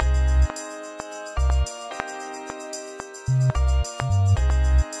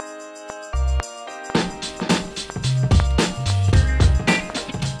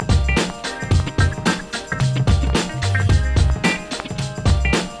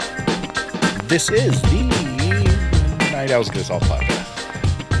This is the Night Owls Get Us All podcast.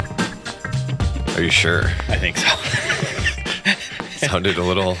 Are you sure? I think so. Sounded a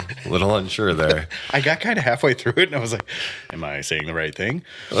little unsure there. I got kind of halfway through it, and I was like, "Am I saying the right thing?"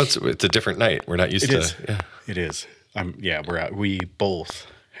 Well, it's a different night. We're not used to. Is. Yeah. It is. We're out. We both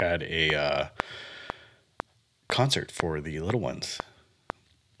had a concert for the little ones.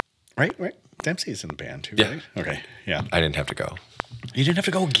 Right. Dempsey's in the band too. Yeah. Right? Okay. Yeah. I didn't have to go. You didn't have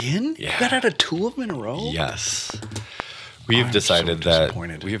to go again. Yeah. You got out of two of them in a row. Yes. We've I'm decided so that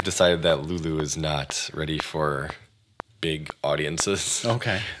disappointed. Lulu is not ready for big audiences.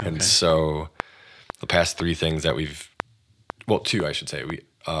 Okay. And so the past two, I should say.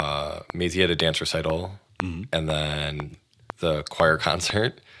 Maisie had a dance recital, and then the choir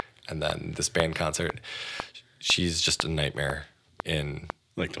concert, and then this band concert. She's just a nightmare in.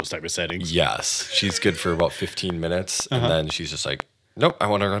 Like those type of settings. Yes, she's good for about 15 minutes, and then she's just like, "Nope, I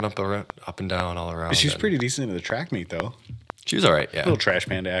want to run up and down all around." She's and pretty decent in the track meet though. She was all right, yeah. Little trash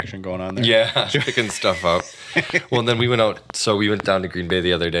panda action going on there. Yeah, picking stuff up. Well, and then we went out. So we went down to Green Bay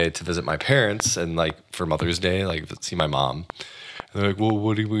the other day to visit my parents, and like for Mother's Day, like see my mom. And they're like, "Well,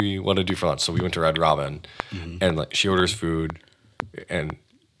 what do we want to do for lunch?" So we went to Red Robin, and like she orders food, and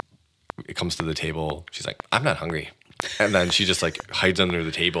it comes to the table. She's like, "I'm not hungry," and then she just like hides under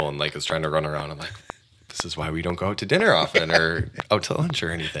the table and like is trying to run around. I'm like, this is why we don't go out to dinner often or out to lunch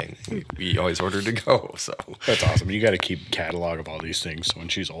or anything. We always order to go. So That's awesome. You got to keep catalog of all these things, so when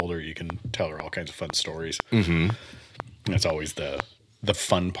she's older, you can tell her all kinds of fun stories. Mm-hmm. That's always the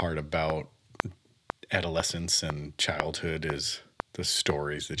fun part about adolescence and childhood is the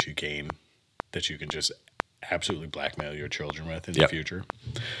stories that you gain that you can just absolutely blackmail your children with in the future.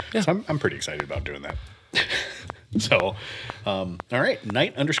 Yeah. So I'm pretty excited about doing that. So, all right,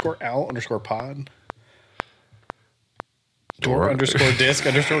 night_owl_pod.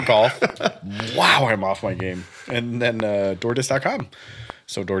 Door_disc_golf. Wow, I'm off my game. And then doordisc.com.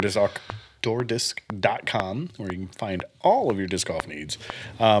 So doordisc.com, where you can find all of your disc golf needs.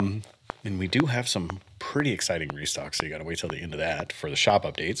 And we do have some pretty exciting restocks, so you got to wait till the end of that for the shop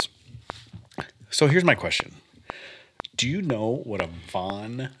updates. So here's my question. Do you know what a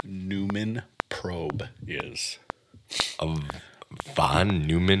von Neumann probe is? a Von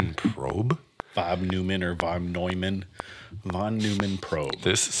Neumann probe? Bob Newman or Von Neumann. Von Neumann probe.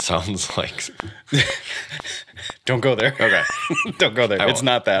 This sounds like. Don't go there. Okay. Don't go there. I It's won't.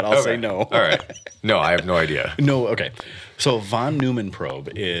 not that. I'll say no. All right. No, I have no idea. No, okay. So Von Neumann probe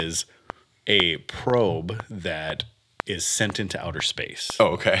is a probe that is sent into outer space.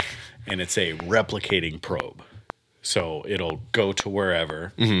 Oh, okay. And it's a replicating probe. So it'll go to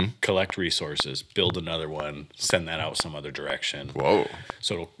wherever, collect resources, build another one, send that out some other direction. Whoa.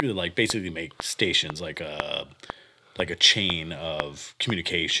 So it'll like basically make stations like a chain of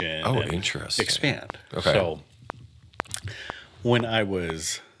communication. Oh, and interesting. Expand. Okay. So when I'm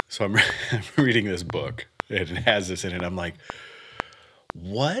reading this book and it has this in it, I'm like,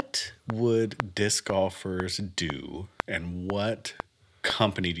 what would disc golfers do, and what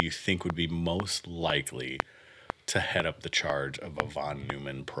company do you think would be most likely to head up the charge of a Von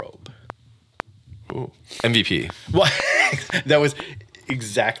Neumann probe? Ooh. MVP. What? That was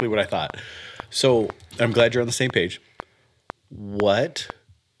exactly what I thought. So I'm glad you're on the same page. What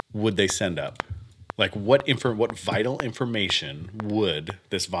would they send up? Like what vital information would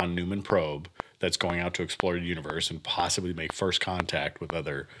this Von Neumann probe that's going out to explore the universe and possibly make first contact with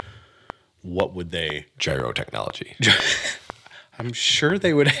other, what would they? Gyro technology. I'm sure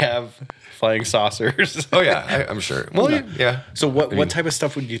they would have flying saucers. Oh, yeah. I'm sure. Well, yeah. So what type of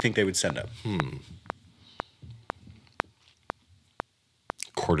stuff would you think they would send up?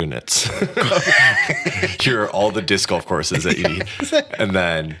 Coordinates. Here are all the disc golf courses that you need. And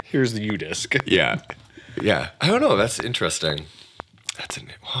then, Here's the U-disc. yeah. Yeah. I don't know. That's interesting.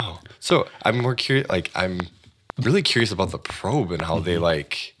 Wow. So I'm more curious. Like, I'm really curious about the probe and how they,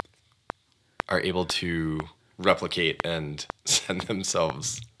 like, are able to replicate and send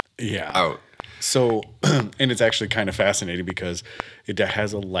themselves Yeah. out. So, and it's actually kind of fascinating because it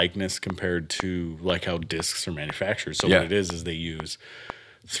has a likeness compared to like how discs are manufactured. So Yeah. what it is they use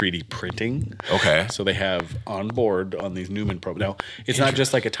 3D printing. Okay. So they have on board on these Neumann probe. Now, it's not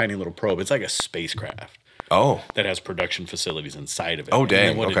just like a tiny little probe. It's like a spacecraft Oh. that has production facilities inside of it. Oh, And dang.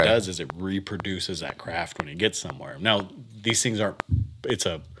 then what Okay. it does is it reproduces that craft when it gets somewhere. Now, these things aren't, it's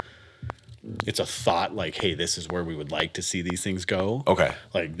a thought like, hey, this is where we would like to see these things go. Okay.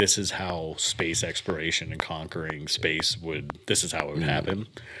 Like this is how space exploration and conquering space this is how it would happen.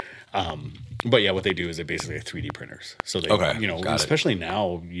 But yeah, what they do is they basically have 3D printers. So they, Okay, got it. especially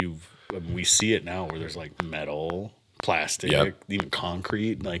now we see it now where there's like metal plastic, Yep. even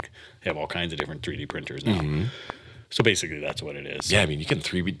concrete. Like they have all kinds of different 3D printers now. So basically, that's what it is. Yeah, I mean, you can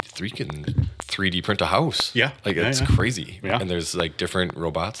 3D print a house. Yeah. Like Yeah, it's yeah. crazy. Yeah. And there's like different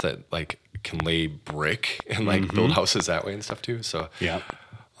robots that like can lay brick and like build houses that way and stuff too. So Yeah.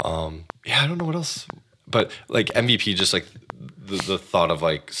 yeah, I don't know what else, but like MVP, just like the thought of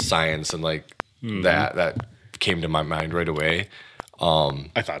like science and like that came to my mind right away.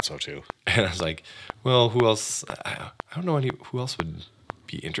 I thought so too. And I was like, well, who else? I don't know who else would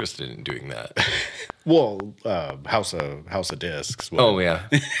be interested in doing that. Well, House of Discs. Oh yeah,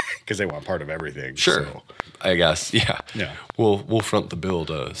 Because they want part of everything. sure. so. I guess yeah. Yeah. We'll front the bill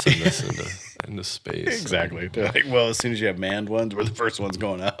to send this into space. Exactly. They're like, well, as soon as you have manned ones, we're the first ones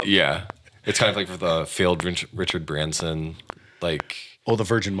going up. Yeah, it's kind of like for the failed Richard Branson, like. Oh, the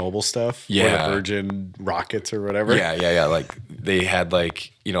Virgin Mobile stuff? Or Yeah. the Virgin Rockets or whatever? Yeah. Like they had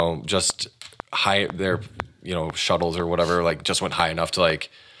like, just high their, shuttles or whatever, like just went high enough to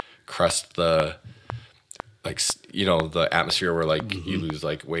like crest the, like, the atmosphere where like you lose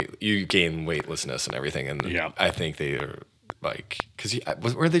like weight, you gain weightlessness and everything. And Yeah. I think they are like, because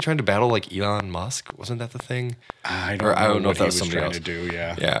were they trying to battle like Elon Musk? Wasn't that the thing? I Or I don't know what if that he was somebody trying else. to do.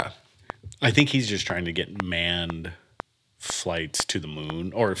 Yeah. Yeah. I think he's just trying to get manned flights to the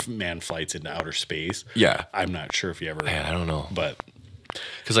moon or manned flights into outer space. Yeah. I'm not sure if he ever. Yeah, I don't know. But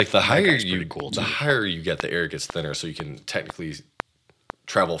Because like the higher guy's you pretty cool, the too. higher you get, the air gets thinner, so you can technically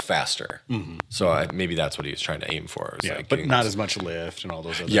travel faster. So maybe that's what he was trying to aim for. yeah, Like but getting not this- as much lift and all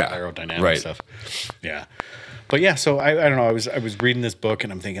those other Yeah, aerodynamic right. stuff. Yeah. But yeah, so I don't know. I was reading this book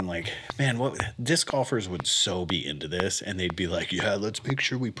and I'm thinking like, man, what disc golfers would so be into this, and they'd be like, yeah, let's make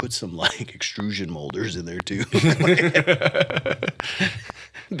sure we put some like extrusion molders in there too.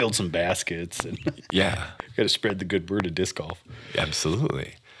 Build some baskets and Yeah, got to spread the good word of disc golf.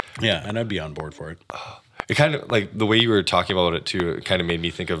 absolutely. Yeah, and I'd be on board for it. It kind of like the way you were talking about it too. It kind of made me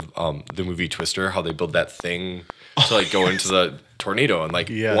think of the movie Twister, how they build that thing to like go into the tornado, and like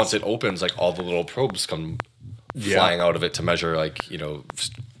Yes. once it opens, like all the little probes come Yeah. flying out of it to measure like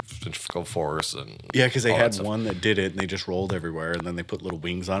centrifugal force and Yeah, because they all that had stuff. one that did it and they just rolled everywhere, and then they put little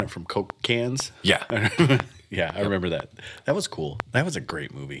wings on it from Coke cans. Yeah, Yeah, I remember that. That was cool. That was a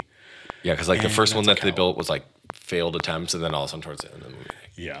great movie. yeah, because like the And first one that's that a they cow. built was like failed attempts, and then all of a sudden towards the end of the movie,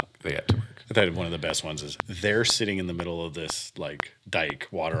 Yeah. they had to work. I thought one of the best ones is they're sitting in the middle of this like dike,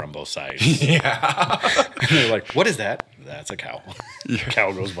 water on both sides. Yeah, And they're like, "What is that?" That's a cow.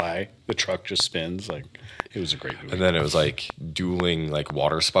 Cow goes by. The truck just spins. Like it was a great movie. and then it was like dueling like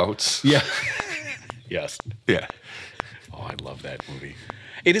water spouts. Yeah. Yes. Yeah, Oh, I love that movie.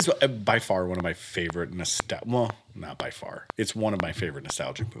 It is by far one of my favorite well, not by far. It's one of my favorite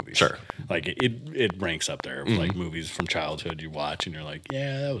nostalgic movies. Sure. Like it ranks up there with like movies from childhood you watch and you're like,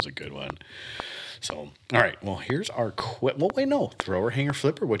 yeah, that was a good one. So, all right. Well, here's our well, wait, no. Thrower, hanger,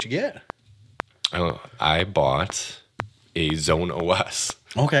 flipper. What'd you get? I bought a Zone OS.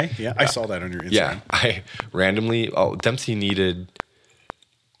 Okay. Yeah. I saw that on your Instagram. Yeah, I randomly. Oh, Dempsey needed.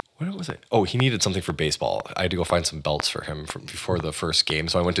 What was it? Oh, he needed something for baseball. I had to go find some belts for him before the first game.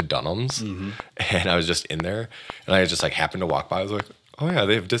 So I went to Dunham's, and I was just in there, and I just like happened to walk by. I was like, "Oh yeah,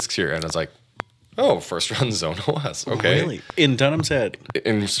 they have discs here," and I was like, "Oh, first run Zone OS, okay." Really? In Dunham's Head.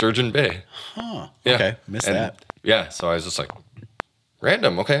 In Sturgeon Bay. Huh. Yeah. Okay. Missed And, that. Yeah, so I was just like,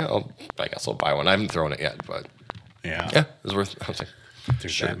 random. Okay, I guess I'll buy one. I haven't thrown it yet, but Yeah. yeah, it was worth. I was like,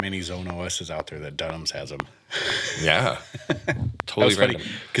 There's sure. that many Zone OSs out there that Dunham's has them. yeah, That totally was funny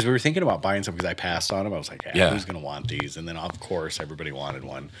random. because we were thinking about buying some because I passed on them. I was like, Yeah. who's going to want these? And then, of course, everybody wanted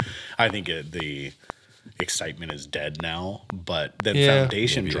one. I think the excitement is dead now, but then Yeah,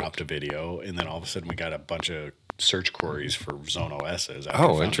 Foundation maybe. dropped a video, and then all of a sudden we got a bunch of search queries for Zone OSs after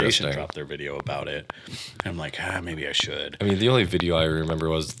Oh, Foundation interesting. dropped their video about it. And I'm like, maybe I should. I mean, the only video I remember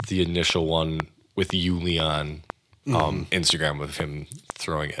was the initial one with you, Leon, Instagram with him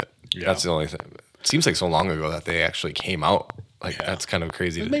throwing it. Yeah. That's the only thing. It seems like so long ago that they actually came out. Like Yeah. that's kind of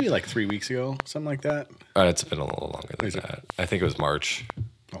crazy. It was maybe like 3 weeks ago, something like that. It's been a little longer than that. I think it was March.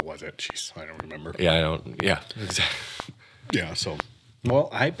 What was it? Jeez, I don't remember. Yeah, I don't. Yeah, exactly. Yeah, so well,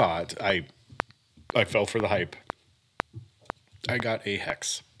 I fell for the hype. I got a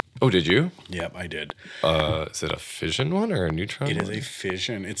Hex. Oh, did you? Yep, I did. Is it a fission one or a neutron? It is one? a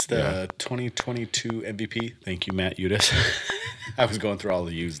fission. It's the Yeah. 2022 MVP. Thank you, Matt Udis. I was going through all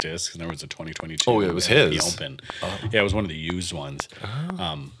the used discs, and there was a 2022. Oh, it was MVP his. Open. Yeah, it was one of the used ones.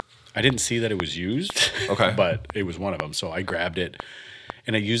 I didn't see that it was used. Okay. But it was one of them, so I grabbed it,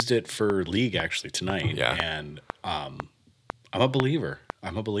 and I used it for League actually tonight. Yeah. And I'm a believer.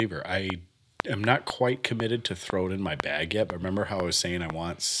 I am not quite committed to throw it in my bag yet. But remember how I was saying I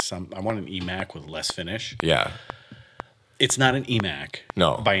want an EMAC with less finish. Yeah. It's not an EMAC,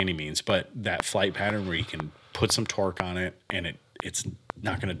 No. by any means, but that flight pattern where you can put some torque on it and it's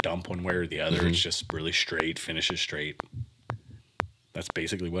not going to dump one way or the other. It's just really straight, finishes straight. That's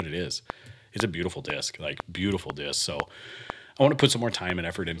basically what it is. It's a beautiful disc, like beautiful disc. So I want to put some more time and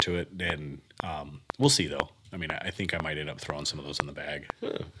effort into it, and we'll see though. I mean, I think I might end up throwing some of those in the bag.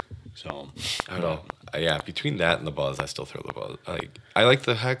 So I don't know. Yeah, between that and the Buzz, I still throw the Buzz. I like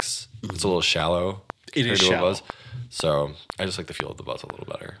the Hex. It's a little shallow. It is compared to a shallow. Buzz. So I just like the feel of the Buzz a little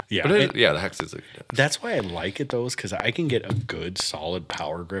better. Yeah, but the Hex is. That's why I like it though, is because I can get a good solid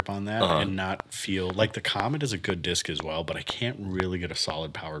power grip on that and not feel like the Comet is a good disc as well, but I can't really get a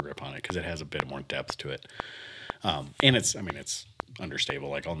solid power grip on it because it has a bit more depth to it. And it's understable.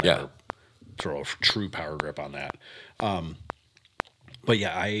 Like I'll never throw a true power grip on that. But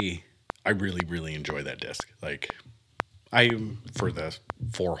yeah, I really, really enjoy that disc. Like for the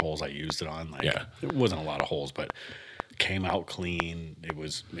 4 holes I used it on, like it wasn't a lot of holes, but came out clean. It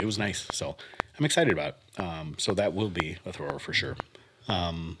was nice. So I'm excited about it. So that will be a thrower for sure.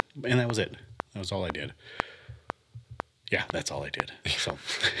 And that was it. That was all I did. Yeah, that's all I did. So,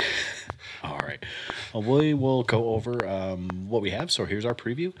 all right. Well, we will go over what we have. So here's our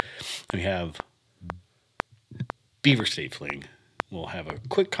preview. We have Beaver State Fling. We'll have a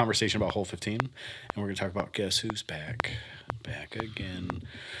quick conversation about hole 15, and we're going to talk about guess who's back. Back again.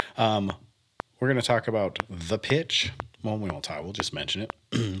 We're going to talk about the pitch. Well, we won't talk. We'll just mention it.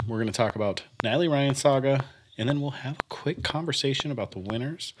 We're going to talk about Natalie Ryan saga, and then we'll have a quick conversation about the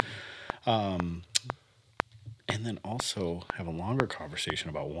winners. And then also have a longer conversation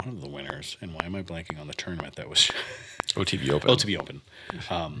about one of the winners. And why am I blanking on the tournament that was OTB Open? OTB Open.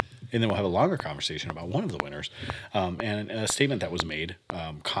 And then we'll have a longer conversation about one of the winners and a statement that was made.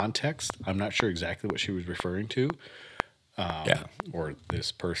 Context, I'm not sure exactly what she was referring to. Or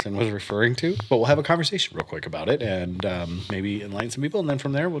this person was referring to, but we'll have a conversation real quick about it and maybe enlighten some people. And then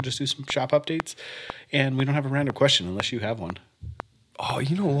from there, we'll just do some shop updates. And we don't have a random question unless you have one. Oh,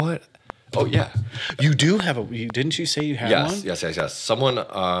 you know what? Oh, yeah. You do have didn't you say you had one? Yes. Someone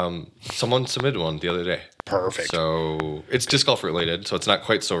submitted one the other day. Perfect. So it's disc golf related, so it's not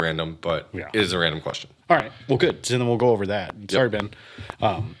quite so random, but it is a random question. All right. Well, good. So then we'll go over that. Sorry, Ben.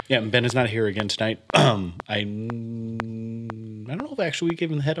 And Ben is not here again tonight. I don't know if actually we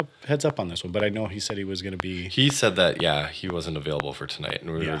gave him the heads up on this one, but I know he said he was going to be. He said that, he wasn't available for tonight,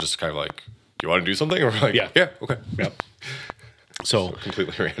 and we were just kind of like, do you want to do something? And we're like, yeah, okay. Yep. So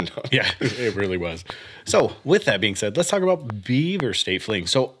completely random. Yeah, it really was. So with that being said, let's talk about Beaver State Fling.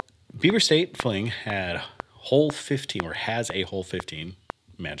 So Beaver State Fling had hole 15 or has a hole 15.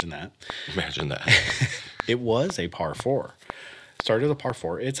 Imagine that. It was a par 4. Started as a par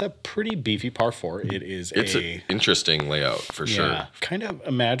 4. It's a pretty beefy par 4. It's an interesting layout for sure. Kind of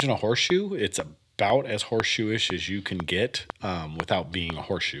imagine a horseshoe. It's about as horseshoe-ish as you can get without being a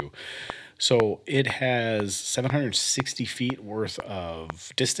horseshoe. So it has 760 feet worth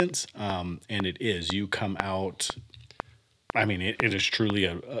of distance, and you come out. I mean, it is truly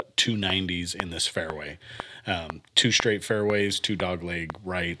a 290s in this fairway. 2 straight fairways, 2 dogleg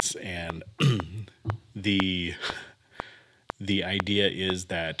rights, and the idea is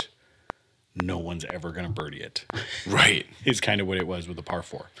that no one's ever going to birdie it. Right. Is kind of what it was with the par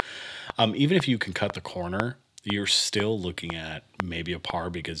 4. Even if you can cut the corner, you're still looking at maybe a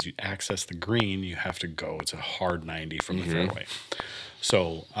par because you access the green, you have to go. It's a hard 90 from the fairway.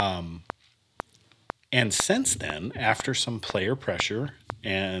 So, and since then, after some player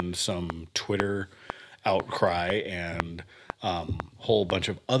and some Twitter outcry and whole bunch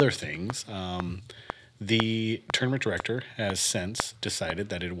of other things, the tournament director has since decided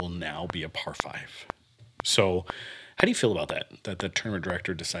that it will now be a par 5. So how do you feel about that the tournament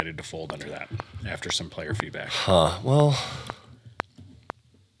director decided to fold under that after some player feedback? Well,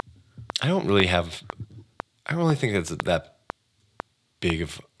 I don't really think it's that big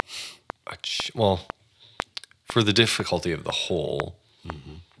of for the difficulty of the hole.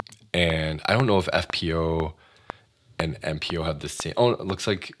 And I don't know if FPO and MPO have the same. Oh, it looks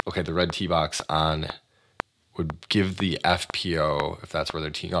like, the red tee box on would give the FPO, if that's where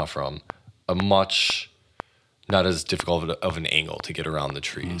they're teeing off from, a much not as difficult of an angle to get around the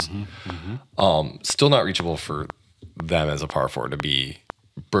trees. Still not reachable for them as a par 4 to be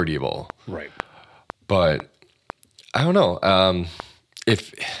birdieable. Right. But I don't know. I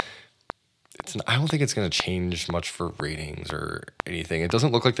don't think it's going to change much for ratings or anything. It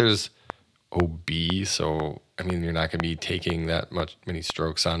doesn't look like there's OB, so I mean you're not going to be taking many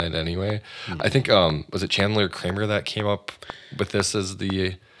strokes on it anyway. I think was it Chandler Kramer that came up with this as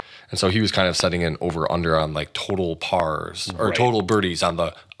the. And so he was kind of setting an over under on like total pars or total birdies on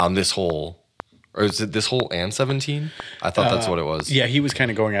this hole Or is it this hole and 17? I thought that's what it was. Yeah, he was kind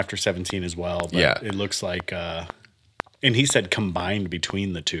of going after 17 as well. But Yeah. it looks like, and he said combined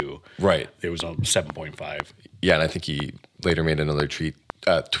between the two, Right. it was on 7.5. Yeah, and I think he later made another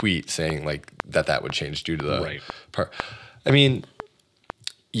tweet saying like that would change due to the Right. part. I mean,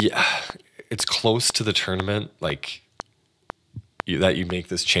 yeah, it's close to the tournament. Like that you make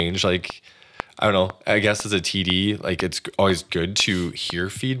this change. Like I don't know. I guess as a TD, like it's always good to hear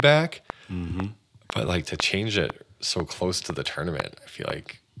feedback, but like to change it so close to the tournament, I feel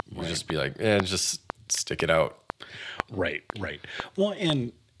like you just be like, just stick it out. Right. Well,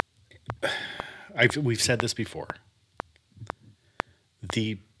 and we've said this before.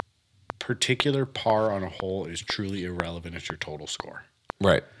 The particular par on a hole is truly irrelevant at your total score.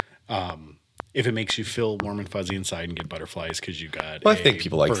 Right. If it makes you feel warm and fuzzy inside and get butterflies because you got, Well, I think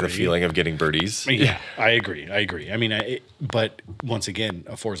people like the birdie. feeling of getting birdies. Yeah, I agree. I mean, but once again,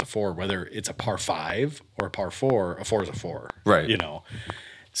 a 4 is a 4, whether it's a par 5 or a par 4, a 4 is a 4. Right. You know,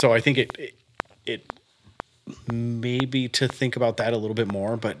 so I think it maybe to think about that a little bit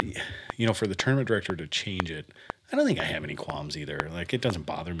more, but you know, for the tournament director to change it, I don't think I have any qualms either. Like, it doesn't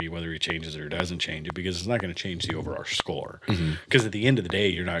bother me whether he changes it or doesn't change it because it's not going to change the overall score. Because at the end of the day,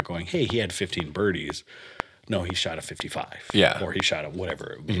 you're not going, hey, he had 15 birdies. No, he shot a 55. Yeah. Or he shot a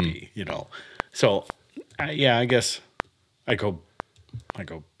whatever it would be, you know. So, I guess I go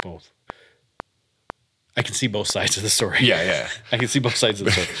both. I can see both sides of the story. Yeah. I can see both sides of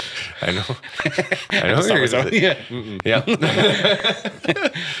the story. I know. I know. Sorry, You're yeah.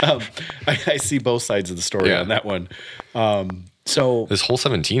 yeah. I see both sides of the story Yeah. on that one. So This whole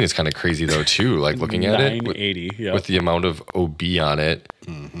 17 is kind of crazy though too. Like looking at it 980, yeah. with the amount of OB on it,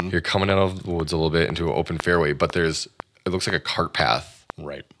 you're coming out of the woods a little bit into an open fairway, but it looks like a cart path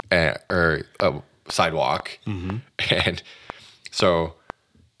right. or a sidewalk, and so.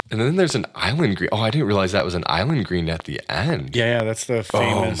 And then there's an island green. Oh, I didn't realize that was an island green at the end. Yeah, that's the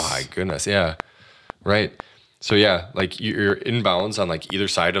famous. Oh my goodness, yeah, right. So yeah, like you're inbounds on like either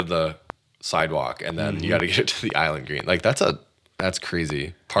side of the sidewalk, and then you got to get it to the island green. Like that's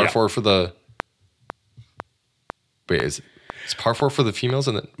crazy. Par 4 for the. Wait, is par 4 for the females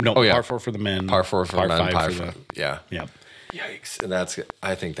and the No, oh yeah, par 4 for the men. par 4 for par men, 5 par for 5 yeah. Yep. Yikes! And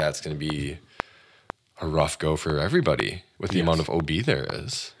I think that's going to be a rough go for everybody with the amount of OB there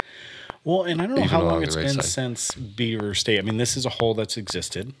is. Well, and I don't know Even how long along it's the right been side. since Beaver State. I mean, this is a hole that's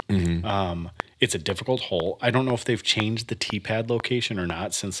existed. It's a difficult hole. I don't know if they've changed the tee pad location or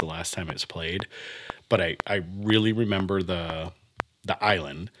not since the last time it's played, but I really remember the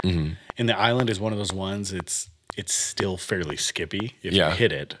island. And the island is one of those ones. It's still fairly skippy if you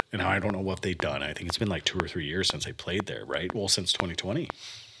hit it. And I don't know what they've done. I think it's been like 2 or 3 years since they played there, right? Well, since 2020.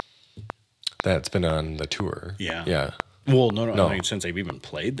 That's been on the tour. Yeah. Yeah. Well, no. I mean, since they've even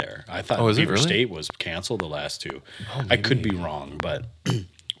played there. I thought is it Beaver really? State was canceled the last 2. I could be wrong, but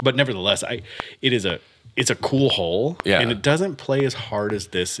nevertheless, it's a cool hole. Yeah. And it doesn't play as hard as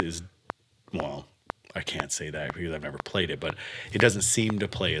this is. Well, I can't say that because I've never played it, but it doesn't seem to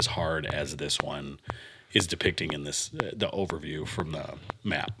play as hard as this one is depicting in this the overview from the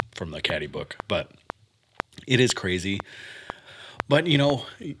map from the caddy book. But it is crazy. But you know,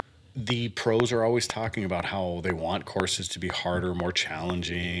 the pros are always talking about how they want courses to be harder, more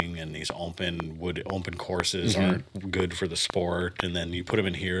challenging, and these open courses aren't good for the sport. And then you put them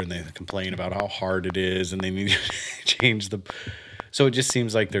in here, and they complain about how hard it is, and they need to change the. So it just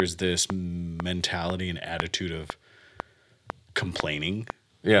seems like there's this mentality and attitude of complaining.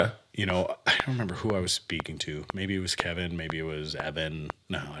 Yeah. You know, I don't remember who I was speaking to. Maybe it was Kevin. Maybe it was Evan.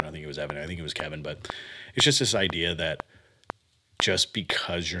 No, I don't think it was Evan. I think it was Kevin. But it's just this idea that just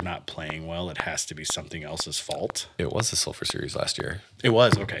because you're not playing well, it has to be something else's fault. It was the Silver Series last year. It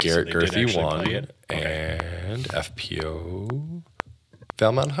was, okay. Garrett so they did Gerthy actually won, play it. Okay. and FPO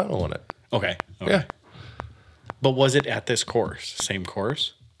Valmont Huddle won it. Okay. Yeah. But was it at this course? Same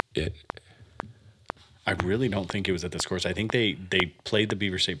course? It. I really don't think it was at this course. I think they played the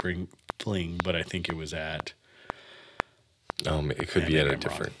Beaver State Fling, but I think it was at... It could be at a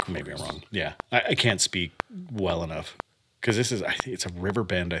different. Maybe I'm wrong. Yeah. I can't speak well enough. Because this is, I think it's a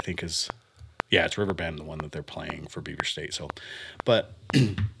Riverbend, I think is... Yeah, it's Riverbend, the one that they're playing for Beaver State. So, but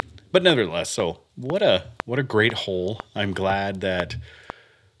nevertheless, so what a great hole. I'm glad that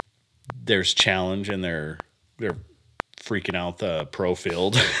there's challenge and they're freaking out the pro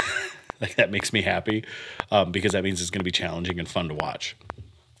field. Like that makes me happy because that means it's going to be challenging and fun to watch.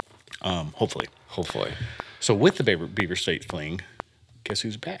 Hopefully. So with the Beaver State Fling, guess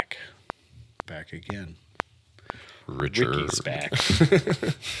who's back? Back again. Richard. Ricky's back.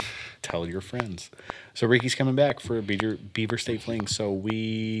 Tell your friends. So Ricky's coming back for a Beaver State Fling. So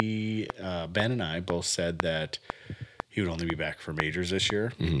we, Ben and I both said that he would only be back for majors this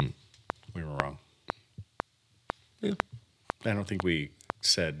year. Mm-hmm. We were wrong. Yeah. I don't think we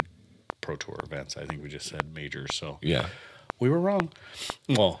said Pro Tour events. I think we just said majors. So Yeah. we were wrong.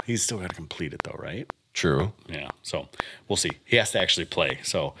 Well, he's still got to complete it though, right? True. Yeah. So we'll see. He has to actually play.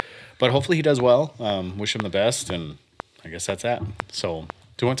 So, but hopefully he does well. Wish him the best. And I guess that's that. So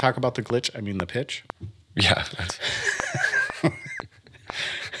do you want to talk about the glitch? I mean, the pitch? Yeah.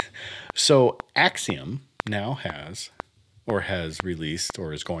 So Axiom now has released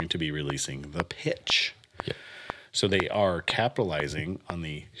or is going to be releasing the pitch. Yeah. So they are capitalizing on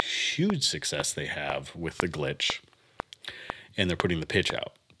the huge success they have with the glitch, and they're putting the pitch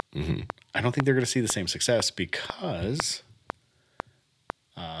out. Mm-hmm. I don't think they're going to see the same success because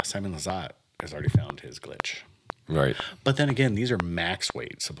Simon Lizotte has already found his glitch. Right. But then again, these are max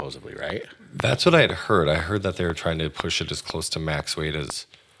weight, supposedly, right? That's what I had heard. I heard that they were trying to push it as close to max weight as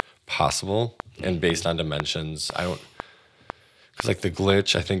possible. And based on dimensions, because like the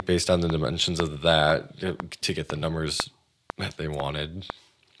glitch, I think based on the dimensions of that, to get the numbers that they wanted,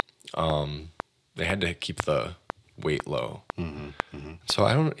 they had to keep the weight low. Mm-hmm, mm-hmm. So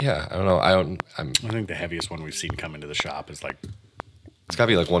I don't know. I think the heaviest one we've seen come into the shop is like, it's got to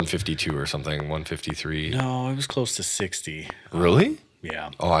be like 152 or something, 153. No, it was close to 60. Really? Yeah.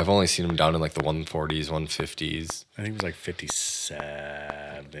 Oh, I've only seen them down in like the 140s, 150s. I think it was like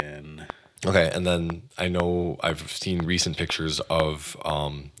 57. Okay, and then I know I've seen recent pictures of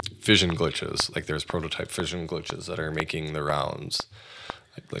fission glitches. Like there's prototype fission glitches that are making the rounds.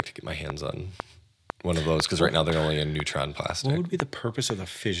 I'd like to get my hands on one of those because right now they're only in neutron plastic. What would be the purpose of the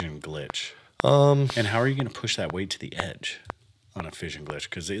fission glitch? And how are you going to push that weight to the edge on a fission glitch?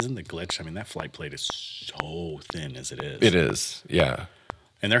 Because isn't the glitch, I mean, that flight plate is so thin as it is. It is, yeah.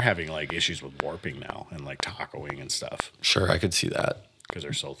 And they're having like issues with warping now and like tacoing and stuff. Sure, I could see that. Because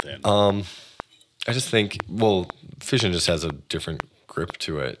they're so thin. I just think, well, fission just has a different grip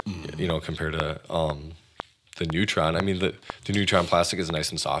to it, you know, compared to the neutron. I mean, the neutron plastic is nice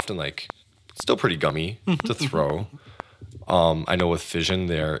and soft and like still pretty gummy to throw. I know with fission,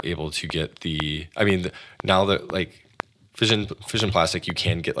 they're able to get now that like fission plastic, you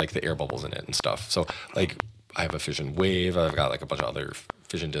can get like the air bubbles in it and stuff. So like I have a fission wave. I've got like a bunch of other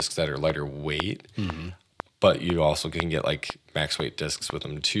fission discs that are lighter weight. Mm-hmm. But you also can get like max weight discs with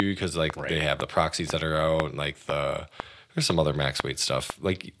them too, because like they have the proxies that are out, and like there's some other max weight stuff.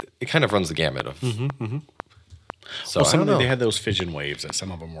 Like it kind of runs the gamut of. Mm-hmm, mm-hmm. So well, some of them, they had those fission waves, and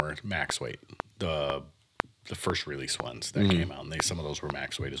some of them were max weight. The first release ones that came out, and some of those were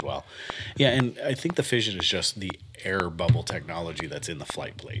max weight as well. Yeah, and I think the fission is just the air bubble technology that's in the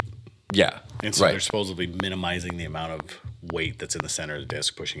flight plate. Yeah, and so they're supposedly minimizing the amount of weight that's in the center of the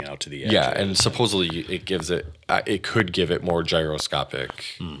disc, pushing it out to the edge. Yeah, and supposedly it gives it could give it more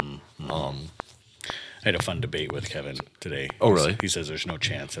gyroscopic. Mm-hmm. I had a fun debate with Kevin today. Oh, really? He says there's no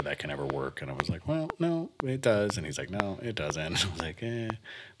chance that can ever work, and I was like, well, no, it does, and he's like, no, it doesn't. I was like,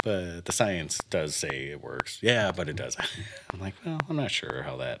 but the science does say it works. Yeah, but it doesn't. I'm like, well, I'm not sure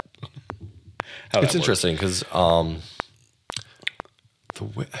how that. It's interesting because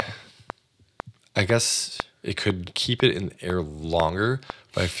I guess it could keep it in the air longer,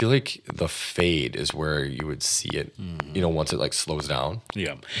 but I feel like the fade is where you would see it, you know, once it like slows down.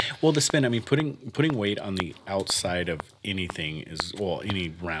 Yeah. Well, the spin, I mean, putting weight on the outside of anything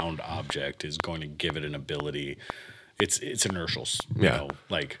any round object is going to give it an ability. It's inertial. You know,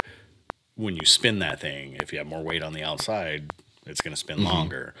 like when you spin that thing, if you have more weight on the outside, it's going to spin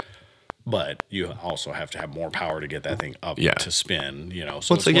longer. But you also have to have more power to get that thing up to spin, you know.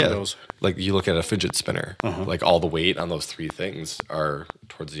 So it's one of those. Like you look at a fidget spinner, like all the weight on those three things are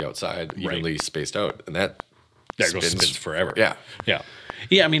towards the outside, evenly spaced out, and that spins forever. Yeah, yeah,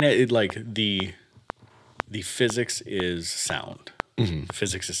 yeah. I mean, the physics is sound. Mm-hmm.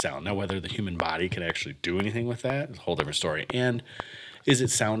 Physics is sound. Now, whether the human body can actually do anything with that is a whole different story. And is it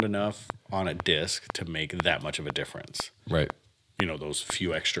sound enough on a disc to make that much of a difference? Right. You know, those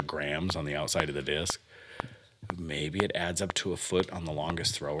few extra grams on the outside of the disc, maybe it adds up to a foot on the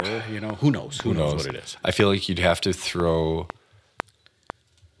longest thrower. You know, who knows? Who knows what it is? I feel like you'd have to throw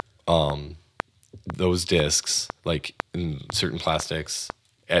those discs like in certain plastics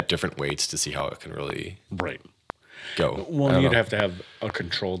at different weights to see how it can really go. Well, you'd have to have a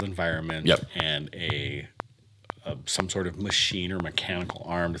controlled environment and some sort of machine or mechanical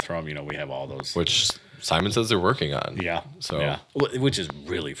arm to throw them. You know, we have all those. Which Simon says they're working on. Yeah. So which is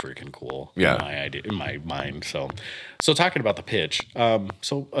really freaking cool. Yeah. In my mind. So talking about the pitch.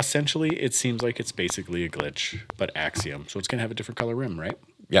 So essentially, it seems like it's basically a glitch, but Axiom. So it's gonna have a different color rim, right?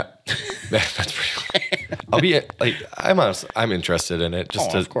 Yeah, that's pretty. I'll be like, I'm honest. I'm interested in it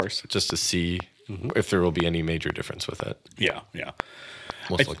just of course. just to see if there will be any major difference with it. Yeah, yeah.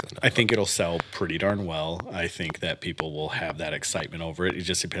 Most likely not. I think it'll sell pretty darn well. I think that people will have that excitement over it. It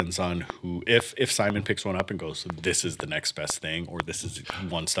just depends on who. If Simon picks one up and goes, "This is the next best thing," or "This is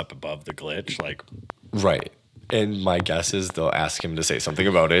one step above the glitch," like Right. And my guess is they'll ask him to say something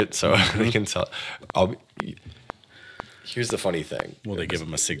about it so they can tell. Here's the funny thing. will they give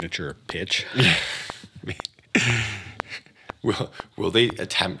him a signature pitch? Will they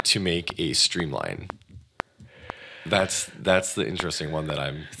attempt to make a streamline? That's the interesting one that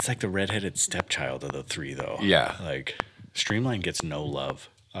I'm. It's like the redheaded stepchild of the three, though. Yeah. Like Streamline gets no love.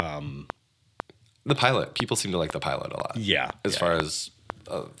 The pilot. People seem to like the pilot a lot. Yeah. As far as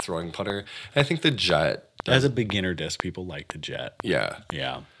throwing putter. And I think the jet. As a beginner disc, people like the jet. Yeah.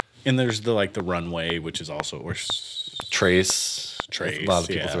 Yeah. And there's the runway, which is also Trace. Trace, A lot of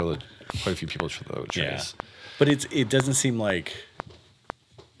people yeah. throw quite a few people throw Trace. Yeah. But it doesn't seem like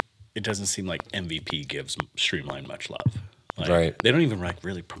MVP gives Streamline much love. Like, Right. They don't even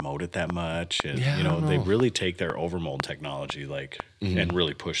really promote it that much, and Yeah, I don't they know. really take their overmold technology and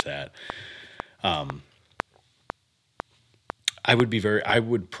really push that. I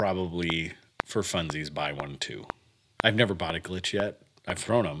would probably for funsies buy one too. I've never bought a glitch yet. I've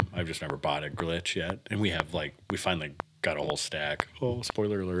thrown them. I've just never bought a glitch yet. And we finally got a whole stack. Oh,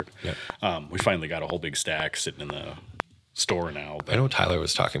 spoiler alert. Yep. We finally got a whole big stack sitting in the store now. I know Tyler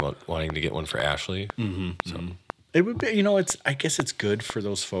was talking about wanting to get one for Ashley. So It would be, I guess it's good for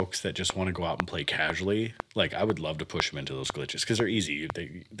those folks that just want to go out and play casually. Like, I would love to push them into those glitches because they're easy.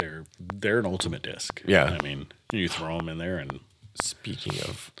 They're an ultimate disc. Yeah. I mean, you throw them in there and speaking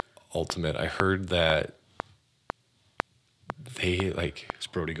of Ultimate, I heard that they is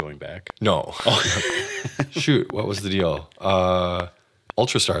Brody going back? no. Shoot, what was the deal?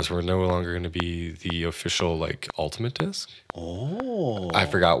 Ultra Stars were no longer going to be the official Ultimate disc. Oh. I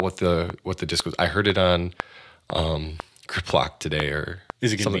forgot what the disc was. I heard it on Griplock today or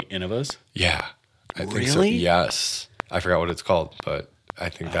Is it going something. to be Innovas? Yeah. I think so. Really? Yes. I forgot what it's called, but I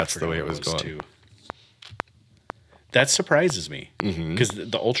think that's the way it was going. Too. That surprises me because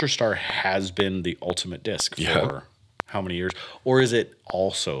the Ultra Star has been the ultimate disc for Yeah. how many years? Or is it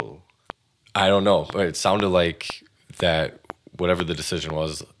also? I don't know, but it sounded like that whatever the decision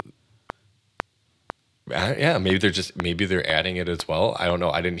was. Yeah, maybe they're adding it as well. I don't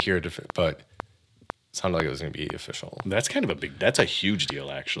know. I didn't hear it, but it sounded like it was going to be official. That's that's a huge deal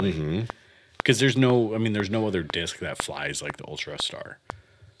actually. Because there's no other disc that flies like the Ultra Star,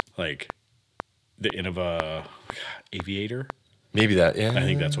 like the Innova Aviator. Maybe that. Yeah, I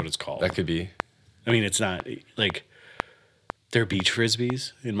think that's what it's called. that could be. I mean, it's not like they're beach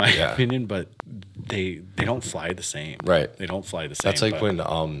frisbees in my Yeah. opinion, but they don't fly the same. Right. They don't fly the same. That's like but-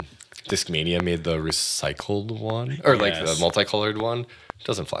 when Discmania made the recycled one or the Yes. multicolored one. It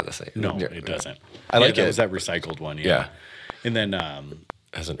doesn't fly the same. No, Yeah. it doesn't. I like that it. was that recycled one. Yeah. Yeah. And then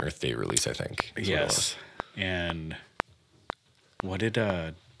As an Earth Day release, I think. is what it yes, and what did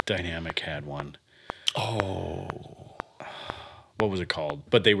Dynamic had one? Oh. What was it called?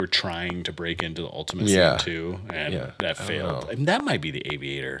 But they were trying to break into the Ultimate Yeah. scene too, and Yeah. that I don't failed. know. I mean, that might be the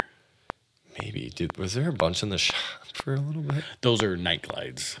Aviator. Maybe. Was there a bunch in the shop for a little bit? Those are night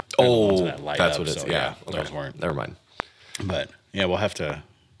glides. They're the ones that light that's up, what it is. so, Yeah. those Okay. weren't. Never mind. But yeah, we'll have to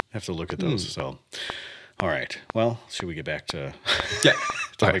look at those. So, all right. Well, should we get back to Yeah.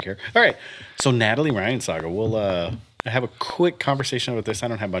 topic here? All right. So Natalie Ryan saga. We'll have a quick conversation about this. I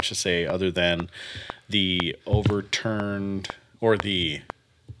don't have much to say other than the overturned or the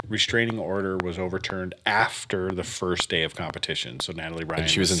restraining order was overturned after the first day of competition. So Natalie Ryan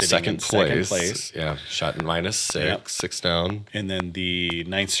She was in sitting second place. Yeah. Shot in -6, Yep. 6 down. And then the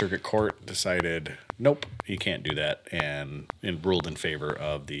Ninth Circuit Court decided, nope, you can't do that, and ruled in favor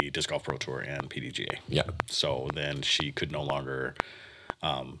of the Disc Golf Pro Tour and PDGA. Yeah. So then she could no longer,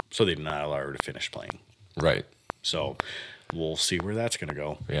 so they did not allow her to finish playing. Right. So we'll see where that's going to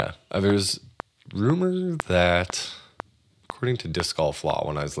go. Yeah. There's rumor that, according to Disc Golf Law,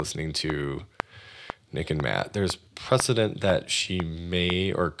 when I was listening to Nick and Matt, there's precedent that she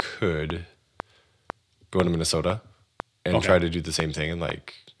may or could go to Minnesota and Okay. try to do the same thing and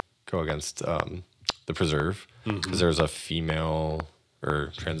go against the preserve. Because there's a female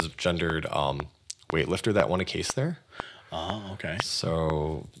or transgendered weightlifter that won a case there. Oh, okay.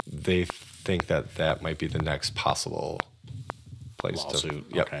 So they think that might be the next possible place Lawsuit.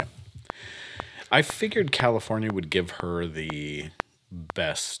 to. Yep. Okay. I figured California would give her the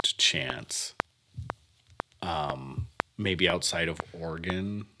best chance. Maybe outside of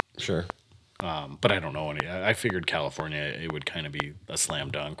Oregon. Sure. But I don't know any. I figured California, it would kind of be a slam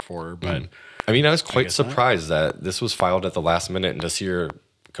dunk for her, but I mean, I was quite guess not. surprised that this was filed at the last minute, and to see her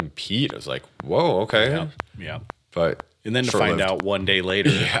compete, I was like, whoa, okay. yeah. But And then to short-lived. find out one day later,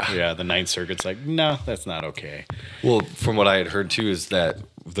 Yeah. the Ninth Circuit's like, no, that's not okay. Well, from what I had heard too, is that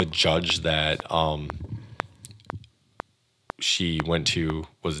the judge that she went to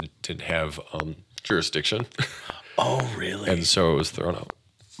didn't have jurisdiction, Oh, really? and so it was thrown out.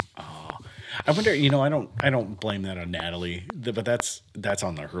 I wonder. I don't blame that on Natalie, but that's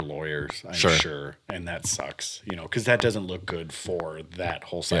on her lawyers, I'm Sure. sure, and that sucks. Because that doesn't look good for that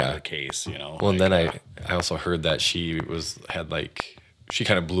whole side Yeah. of the case. Well, and then I also heard that she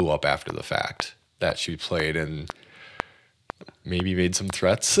kind of blew up after the fact that she played and maybe made some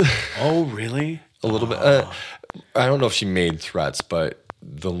threats Oh, really? a little bit. I don't know if she made threats, but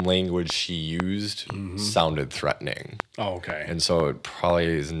the language she used sounded threatening. Oh, okay. And so it probably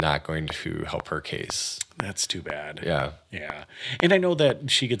is not going to help her case. That's too bad. Yeah. Yeah. And I know that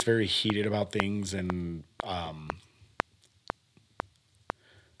she gets very heated about things, and I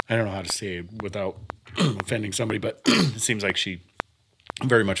don't know how to say it without offending somebody, but it seems like she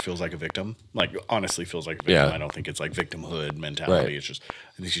very much feels like a victim. Like, honestly feels like a victim. Yeah. I don't think it's like victimhood mentality. Right. It's just,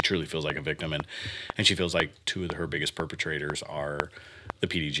 I think she truly feels like a victim. And she feels like two of her biggest perpetrators are the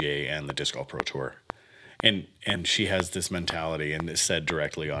PDGA and the Disc Golf Pro Tour. And she has this mentality, and it said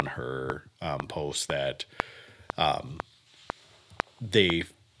directly on her post that the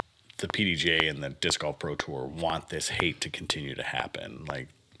PDGA and the Disc Golf Pro Tour want this hate to continue to happen. Like,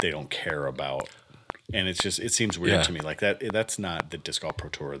 they don't care about, and it seems weird Yeah. to me. Like, that's not the Disc Golf Pro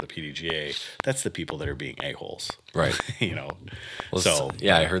Tour or the PDGA. That's the people that are being a-holes. Right. Well, So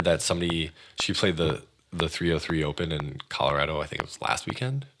yeah, I heard that she played the 303 Open in Colorado, I think it was last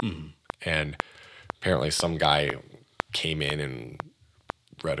weekend. Mm-hmm. And apparently some guy came in and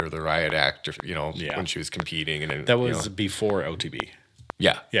read her the riot act, when she was competing. And that was before OTB.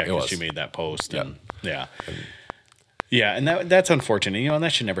 Yeah, Yeah, it because was. she made that post. Yeah. And, yeah, and that's unfortunate. And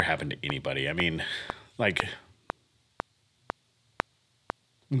that should never happen to anybody. I mean, like,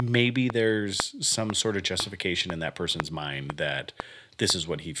 maybe there's some sort of justification in that person's mind that this is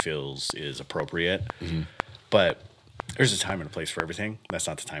what he feels is appropriate. Mm-hmm. But there's a time and a place for everything. That's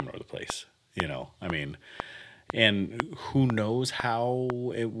not the time nor the place. I mean, and who knows how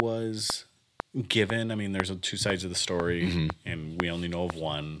it was given. I mean, there's two sides of the story, and we only know of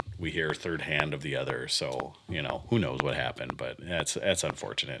one. We hear third hand of the other. So, who knows what happened, but that's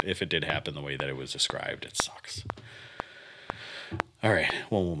unfortunate. If it did happen the way that it was described, it sucks. All right.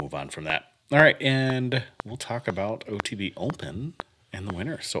 Well, we'll move on from that. All right. And we'll talk about OTB Open and the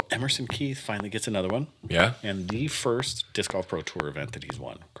winner. So Emerson Keith finally gets another one. Yeah. And the first Disc Golf Pro Tour event that he's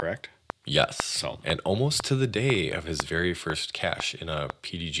won, correct? Yes. And almost to the day of his very first cash in a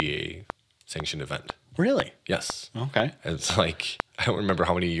PDGA sanctioned event. Really? Yes. Okay. It's like, I don't remember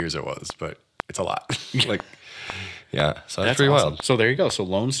how many years it was, but it's a lot. Yeah. So that's pretty awesome. wild. So there you go. So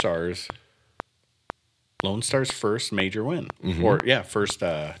Lone Star's first major win. First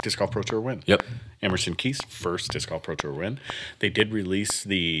Disc Golf Pro Tour win. Yep. Emerson Keith's first Disc Golf Pro Tour win. They did release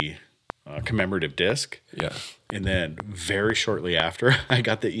the commemorative disc. Yeah. And then very shortly after, I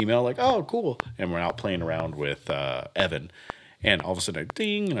got the email like, oh, cool. And we're out playing around with Evan. And all of a sudden, I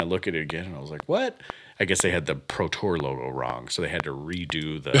ding, and I look at it again, and I was like, what? I guess they had the Pro Tour logo wrong, so they had to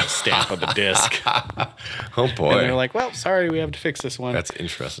redo the stamp of the disc. Oh, boy. And they're like, well, sorry, we have to fix this one. That's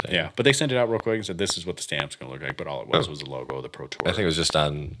interesting. Yeah, but they sent it out real quick and said, this is what the stamp's going to look like. But all it was the logo of the Pro Tour. I think it was just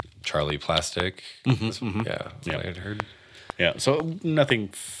on Charlie Plastic. Yeah. That's what I had heard. Yeah, so nothing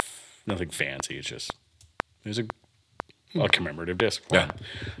fancy. It was a commemorative disc. Yeah.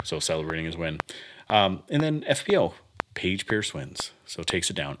 So celebrating his win. And then FPO, Paige Pierce wins. So takes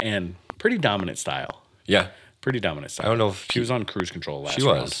it down. And pretty dominant style. Yeah. Pretty dominant style. I don't know if she was on cruise control last She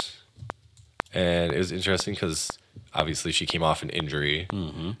round. was. And it was interesting because obviously she came off an injury.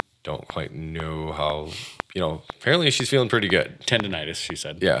 Mm-hmm. Don't quite know how, apparently she's feeling pretty good. Tendonitis, she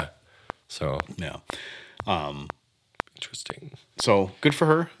said. Yeah. So. Yeah. Interesting. So good for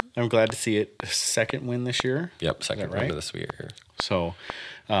her. I'm glad to see it. Second win this year. Yep. Second right? win this year. So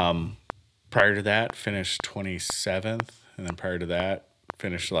prior to that, finished 27th. And then prior to that,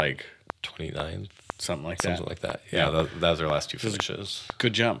 finished like 29th. Something like that. Yeah, that was our last two finishes.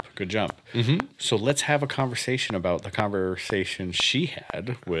 Good jump. Mm-hmm. So let's have a conversation about the conversation she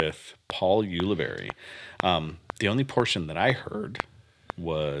had with Paul Ulibarri. The only portion that I heard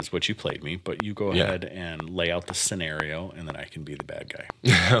was what you played me, but you go ahead and lay out the scenario, and then I can be the bad guy.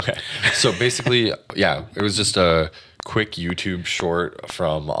 Okay. So basically, it was just a quick YouTube short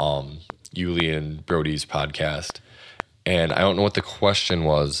from Yuli and Brody's podcast. And I don't know what the question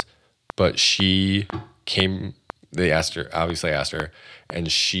was, but they obviously asked her,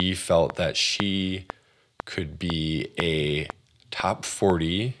 and she felt that she could be a top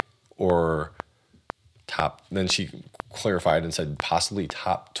 40 or then she clarified and said possibly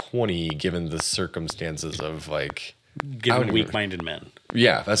top 20 given the circumstances of like Given weak-minded men.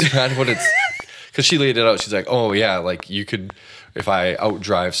 Yeah, that's kind of what it's because she laid it out. She's like, oh yeah, like you could, if I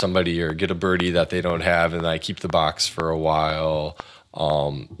outdrive somebody or get a birdie that they don't have and I keep the box for a while,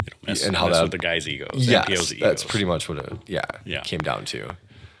 And how that with the guy's egos. Yes, NPO's that's egos. pretty much what it came down to.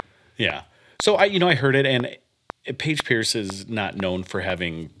 Yeah. So I heard it, and Paige Pierce is not known for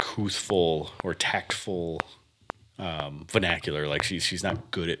having couthful or tactful vernacular. Like she's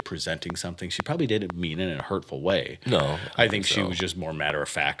not good at presenting something. She probably didn't mean it in a hurtful way. No, I think she was just more matter of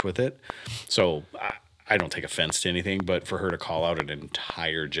fact with it. So I don't take offense to anything, but for her to call out an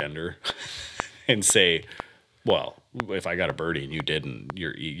entire gender and say, well, if I got a birdie and you didn't,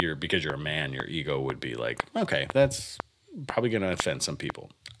 you're because you're a man, your ego would be like, okay, that's probably going to offend some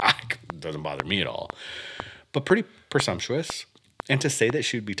people. It doesn't bother me at all, but pretty presumptuous. And to say that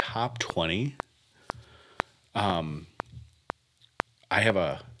she would be top 20, I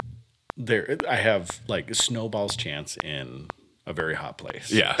have like a snowball's chance in a very hot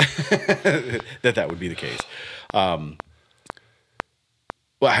place. Yeah. that would be the case. Well,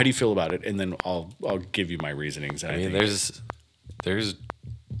 how do you feel about it? And then I'll give you my reasonings. I mean, there's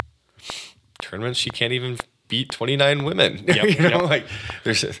tournaments she can't even beat 29 women. Yep, you know, like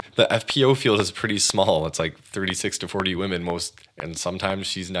the FPO field is pretty small. It's like 36 to 40 women most, and sometimes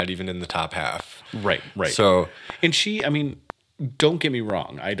she's not even in the top half. Right. So, and I mean, don't get me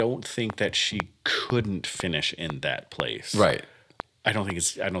wrong. I don't think that she couldn't finish in that place. right. I don't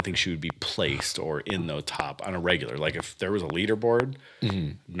think she would be placed or in the top on a regular. Like if there was a leaderboard,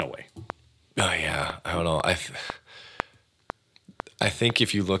 no way. Oh yeah, I don't know. I think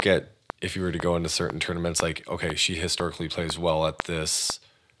if you were to go into certain tournaments, like okay, she historically plays well at this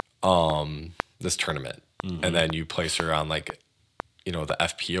this tournament, and then you place her on like the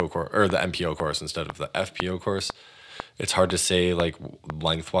FPO course or the MPO course instead of the FPO course. It's hard to say like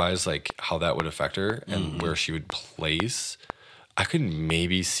lengthwise like how that would affect her and where she would place. I could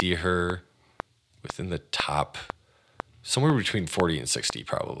maybe see her within the top, somewhere between 40 and 60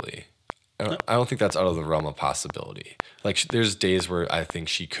 probably. I don't think that's out of the realm of possibility. Like there's days where I think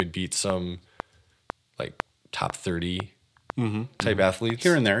she could beat some like top 30 type athletes.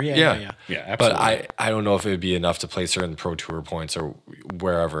 Here and there, yeah, absolutely. But I don't know if it would be enough to place her in the Pro Tour points or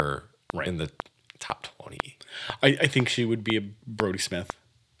wherever in the top 20. I think she would be a Brody Smith.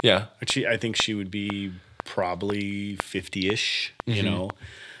 Yeah. I think she would be probably 50-ish, you know,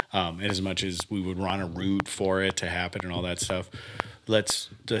 and as much as we would want to root for it to happen and all that stuff, let's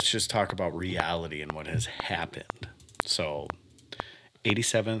just talk about reality and what has happened. So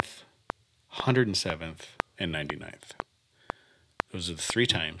 87th, 107th, and 99th. Those are the 3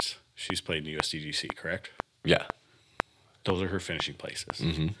 times she's played in the USDGC, correct? Yeah. Those are her finishing places.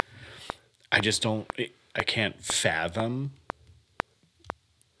 I can't fathom.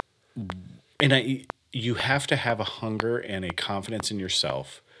 And you have to have a hunger and a confidence in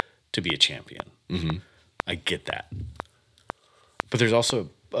yourself to be a champion. I get that. But there's also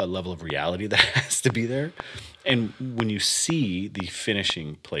a level of reality that has to be there. And when you see the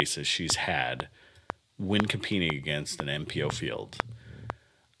finishing places she's had when competing against an MPO field,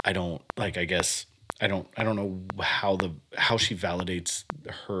 I don't know how she validates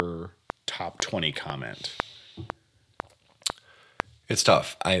her top 20 comment. It's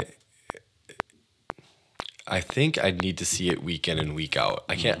tough. I think I'd need to see it week in and week out.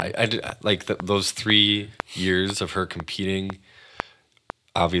 I can't. I did like those 3 years of her competing.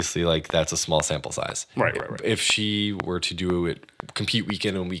 Obviously, like that's a small sample size. Right. If she were to compete week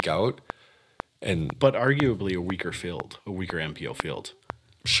in and week out, but arguably a weaker MPO field.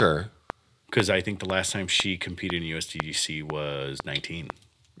 Sure. Because I think the last time she competed in USDGC was 19.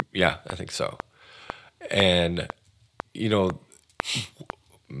 Yeah, I think so. And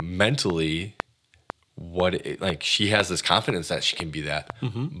mentally, she has this confidence that she can be that.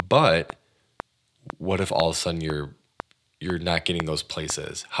 But what if all of a sudden you're not getting those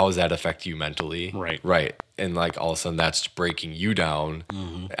places? How does that affect you mentally? Right. And like all of a sudden that's breaking you down.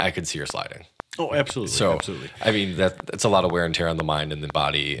 I could see her sliding. Oh, absolutely. So, absolutely. I mean, that's a lot of wear and tear on the mind and the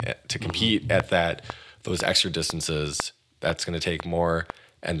body to compete at those extra distances. That's going to take more.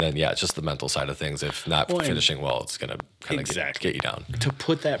 And then, it's just the mental side of things. If not finishing well, it's going to kind of get you down. To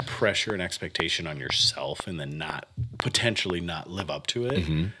put that pressure and expectation on yourself and then potentially not live up to it,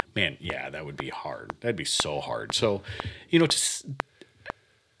 man, that would be hard. That'd be so hard. So,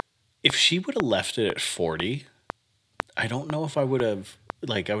 if she would have left it at 40, I don't know if I would have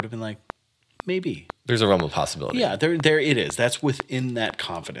like I would have been like, maybe. There's a realm of possibility. Yeah, there it is. That's within that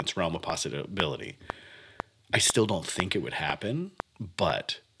confidence realm of possibility. I still don't think it would happen,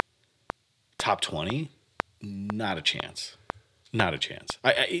 but top 20, not a chance. Not a chance.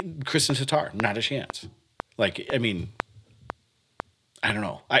 Kristen Tatar, not a chance. Like, I mean, I don't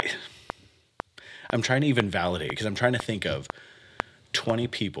know. I'm trying to even validate because I'm trying to think of 20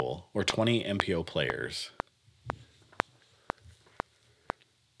 people or 20 MPO players.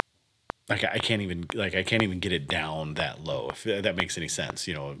 Like I can't even get it down that low, if that makes any sense.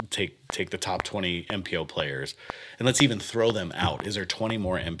 You know, take the top 20 MPO players and let's even throw them out. Is there 20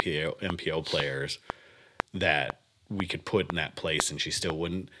 more MPO players that we could put in that place and she still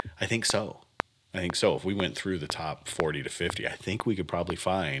wouldn't? I think so. If we went through the top 40 to 50, I think we could probably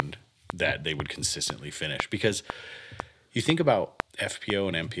find that they would consistently finish, because you think about FPO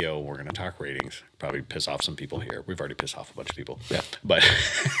and MPO, we're going to talk ratings, probably piss off some people here. We've already pissed off a bunch of people. Yeah. But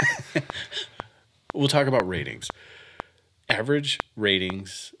we'll talk about ratings. Average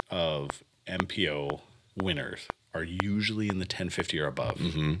ratings of MPO winners are usually in the 1050 or above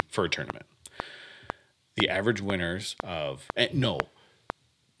for a tournament. The average winners of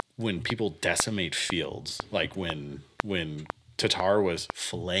when people decimate fields, like when Tatar was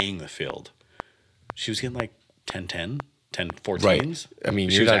filleting the field, she was getting like 10-10. 10-14s. Right. I mean,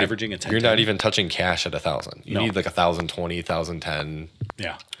 you're not averaging a 10. You're not even touching cash at 1,000. You No. need like 1,020, 1,010.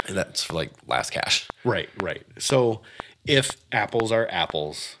 Yeah. And that's for like last cash. Right. So if apples are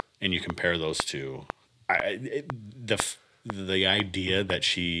apples and you compare those two, the idea that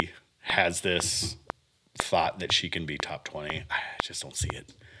she has this thought that she can be top 20, I just don't see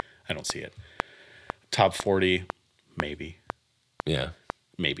it. I don't see it. Top 40, maybe. Yeah.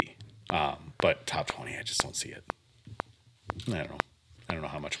 Maybe. But top 20, I just don't see it. I don't know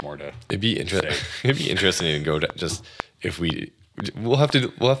how much more to. It'd be interesting. It'd be interesting to go to just if we'll have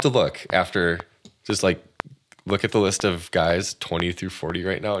to look after, just like look at the list of guys 20 through 40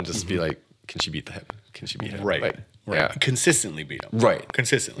 right now and just be like, can she beat him? Can she beat him? Right. Like, Right. Yeah. Consistently beat them. Right.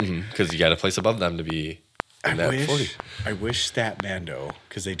 Consistently. Because you got a place above them to be in that 40. I wish Statmando,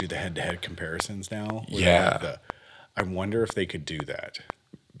 because they do the head-to-head comparisons now. where they Yeah. have I wonder if they could do that.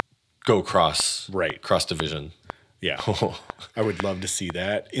 Go cross. Right. Cross division. Yeah. I would love to see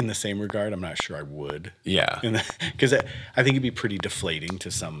that. In the same regard, I'm not sure I would. Yeah. Because I think it'd be pretty deflating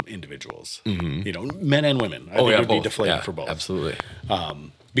to some individuals. You know, men and women. I think it would be both. deflating Yeah, for both. Absolutely.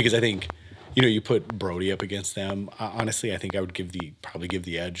 Because I think, you know, you put Brody up against them. Honestly, I think I would probably give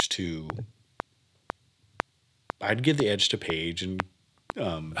the edge to. I'd give the edge to Paige and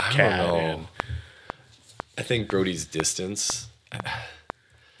I Kat don't know. and. I think Brody's distance.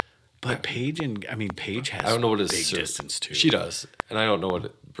 But Paige has I don't know what his big distance too. She does, and I don't know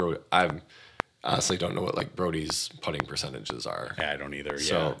what Brody. I honestly don't know what like Brody's putting percentages are. Yeah, I don't either.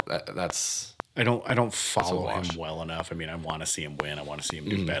 So Yeah. that's I don't follow him wash. well enough. I mean, I want to see him win. I want to see him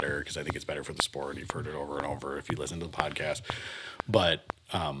do better because I think it's better for the sport. You've heard it over and over if you listen to the podcast. But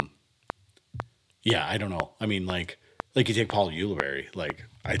yeah, I don't know. I mean, like you take Paul Ulibarri. Like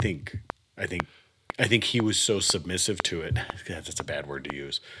I think he was so submissive to it. God, that's a bad word to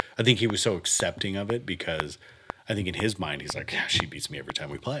use. I think he was so accepting of it because I think in his mind he's like, yeah, she beats me every time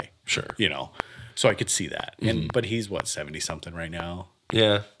we play. Sure. You know, so I could see that. But he's what, 70 something right now.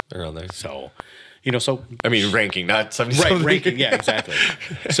 yeah around there. So, you know, so I mean, ranking, not 70. right, ranking, yeah, exactly.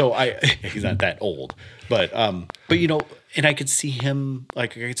 So he's not that old, but you know, and I could see him,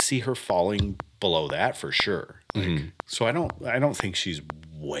 like I could see her falling below that for sure. Like, so I don't think she's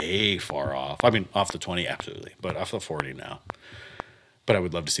way far off. I mean, off the 20, absolutely, but off the 40 now. But I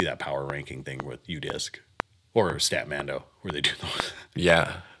would love to see that power ranking thing with UDisc or Statmando where they do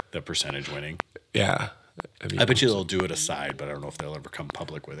Yeah, the percentage winning. yeah. I bet you they'll do it aside, but I don't know if they'll ever come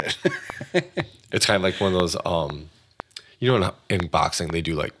public with it. It's kind of like one of those. You know, in boxing they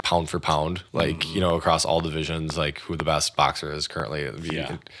do like pound for pound, like you know, across all divisions, like who the best boxer is currently.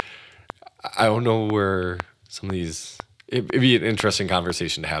 Yeah. I don't know where some of these. It'd be an interesting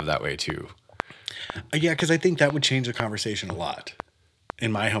conversation to have that way too. Yeah, because I think that would change the conversation a lot,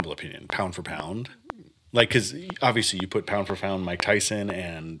 in my humble opinion. Pound for pound, like because obviously you put pound for pound Mike Tyson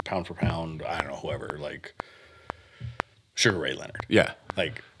and pound for pound I don't know whoever like Sugar Ray Leonard. Yeah,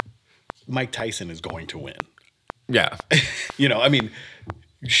 Like Mike Tyson is going to win. yeah, You know, I mean,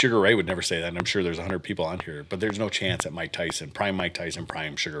 Sugar Ray would never say that, and I'm sure there's 100 people on here, but there's no chance at Mike Tyson,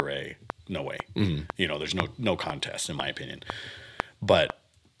 prime Sugar Ray. No way. You know, there's no contest in my opinion. But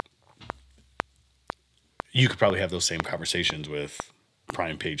you could probably have those same conversations with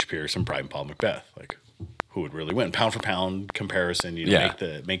prime Paige Pierce and prime Paul Macbeth. Like, who would really win? Pound for pound comparison. You know,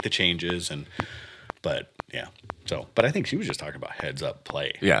 Yeah. make the changes and But yeah. So, but I think she was just talking about heads up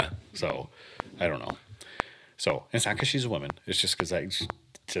play. Yeah. So, I don't know. So, it's not because she's a woman. It's just because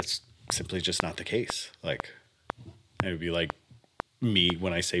that's simply just not the case. Like, it would be like me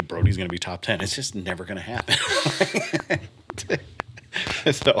when I say Brody's going to be top 10. It's just never going to happen.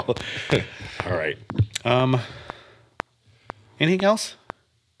 So, all right. Anything else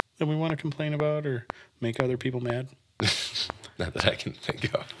that we want to complain about or make other people mad? Not that I can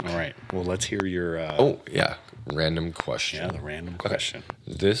think of. All right. Well, let's hear your. Oh, yeah. Random question. Yeah, the random question.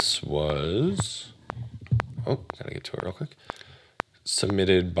 This was. Oh, gotta get to it real quick.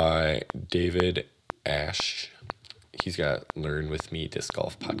 Submitted by David Ash. He's got Learn With Me Disc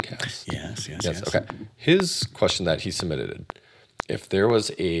Golf Podcast. Yes. Okay. His question that he submitted: if there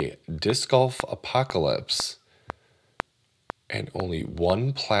was a disc golf apocalypse and only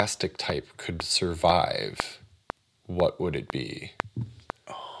one plastic type could survive, what would it be?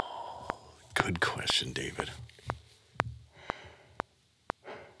 Good question, David.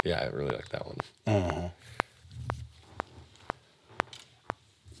 Yeah, I really like that one.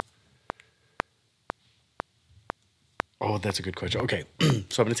 Oh, that's a good question. Okay.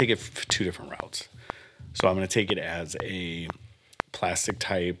 So I'm going to take it two different routes. So I'm going to take it as a plastic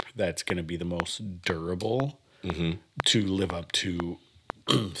type that's going to be the most durable to live up to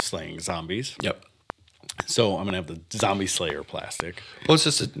slaying zombies. Yep. So I'm going to have the zombie slayer plastic. Well, it's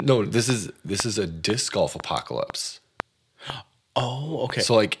just no. This is a disc golf apocalypse. Oh, okay.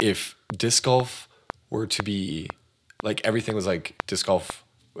 So like, if disc golf were to be like everything was like disc golf,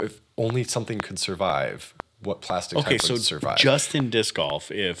 if only something could survive, what plastic type would survive? Just in disc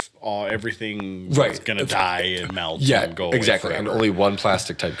golf, if everything Right. is going to die and melt Yeah, and go away exactly. And forever. only one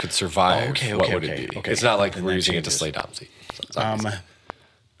plastic type could survive. Okay, what okay, would okay, it be? okay. It's not like Then we're that using it to changes. slay zombies.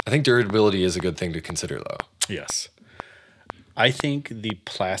 I think durability is a good thing to consider, though. Yes. I think the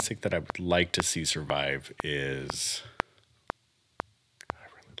plastic that I would like to see survive is I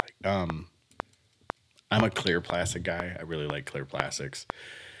really like I'm a clear plastic guy. I really like clear plastics.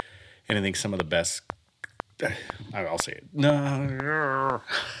 And I think some of the best I'll say it. No.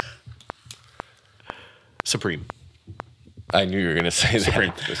 Supreme. I knew you were gonna say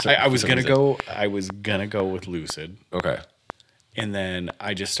Supreme. that. I was gonna go with Lucid. Okay. And then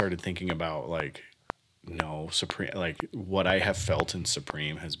I just started thinking about like, no, Supreme, like what I have felt in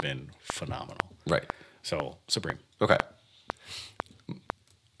Supreme has been phenomenal. Right. So Supreme. Okay.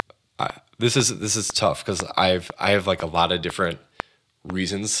 This is tough because I have like a lot of different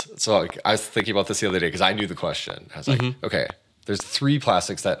reasons. So like I was thinking about this the other day because I knew the question. I was like, okay, there's 3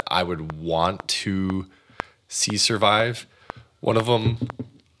 plastics that I would want to see survive. One of them,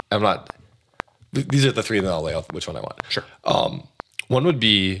 I'm not. These are the 3, and then I'll lay out which one I want. Sure. One would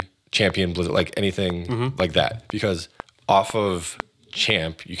be Champion Blizzard, like anything like that, because off of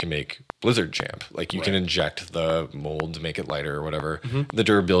Champ you can make Blizzard Champ. Like you can inject the mold to make it lighter or whatever. The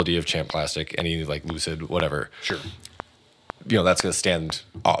durability of Champ plastic, any like Lucid, whatever. Sure. You know, that's going to stand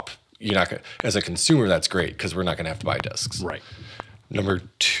up. You're not going to, as a consumer, that's great because we're not going to have to buy discs. Right. Number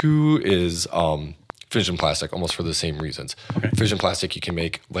 2 is fission plastic, almost for the same reasons. Okay. Fission plastic you can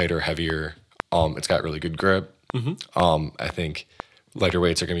make lighter, heavier. It's got really good grip. I think lighter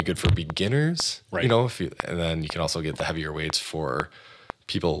weights are going to be good for beginners. Right. You know, and then you can also get the heavier weights for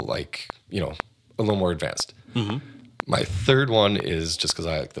people like, you know, a little more advanced. My third one is just because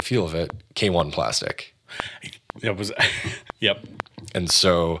I like the feel of it, K1 plastic. It was, yep. And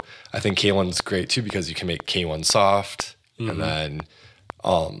so I think K1's great too because you can make K1 soft and then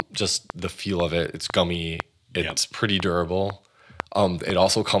just the feel of it, it's gummy, it's pretty durable. It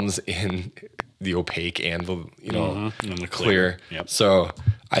also comes in the opaque and the, you know, And the clear. Yep. So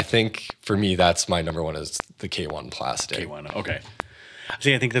I think for me, that's my number one is the K1 plastic. K1. Okay.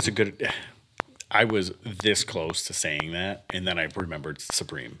 See, I think that's a good. I was this close to saying that, and then I remembered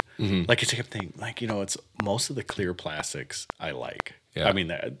Supreme. Like I kept thinking, like, you know, it's most of the clear plastics I like. Yeah. I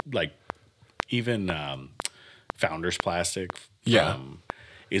mean, like even Founders Plastic. Yeah.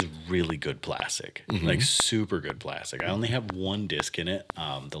 Is really good plastic, like super good plastic. I only have one disc in it,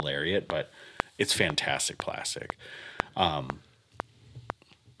 the Lariat, but it's fantastic plastic. But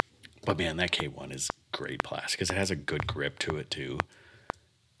man, that K1 is great plastic because it has a good grip to it too.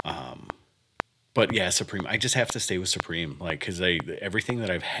 But yeah, Supreme. I just have to stay with Supreme, like because everything that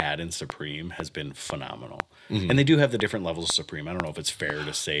I've had in Supreme has been phenomenal, and they do have the different levels of Supreme. I don't know if it's fair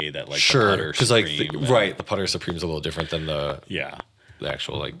to say that, like the putter because like Supreme, the putter Supreme is a little different than the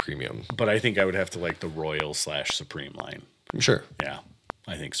actual like premium. But I think I would have to like the Royal / Supreme line. Sure. Yeah,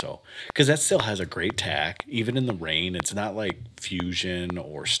 I think so. Because that still has a great tack. Even in the rain, it's not like Fusion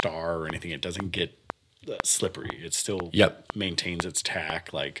or Star or anything. It doesn't get slippery. It still maintains its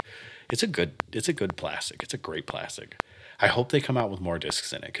tack. Like It's a good plastic. It's a great plastic. I hope they come out with more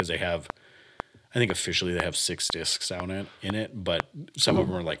discs in it because they have. I think officially they have 6 discs out in it, but some of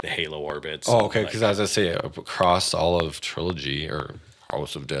them are like the Halo Orbits. Oh, okay. Like, Because as I say, across all of Trilogy or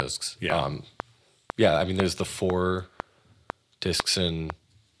House of Discs, Yeah. yeah. I mean, there's the 4 discs in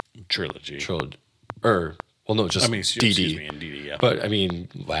Trilogy. Trilogy, or well, no, just I mean, DD. excuse me, in DD, yeah. But I mean,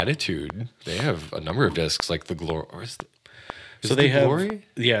 Latitude, they have a number of discs like the Glory. So they have, Glory?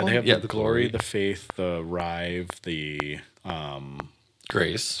 yeah, they have Yeah, the Glory, the Faith, the Rive, the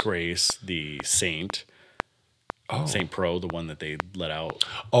Grace. Grace, the Saint, Saint Pro, the one that they let out.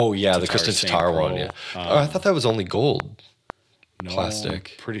 Oh yeah, the Tatar, Kristen Saint Tatar Pro, one. Yeah. Oh, I thought that was only gold. No,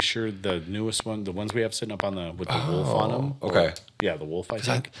 Plastic. Pretty sure the newest one, the ones we have sitting up on the with the wolf on them. Okay. Yeah, the wolf. I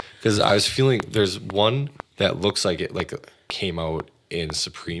think. Because I was feeling there's one that looks like it came out in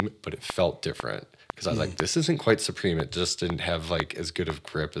Supreme, but it felt different. Because I was like, this isn't quite Supreme. It just didn't have like as good of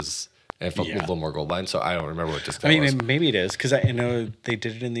grip as. And it felt a little more gold line. So I don't remember what disc that was. Maybe it is because I know they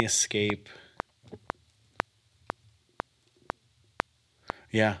did it in the Escape.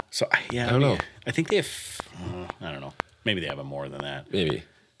 Yeah. So I don't know. I think they have. I don't know. Maybe they have more than that. Maybe.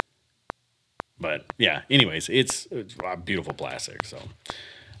 But yeah. Anyways, it's a beautiful plastic. So,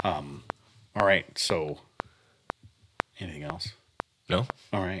 all right. So, anything else? No.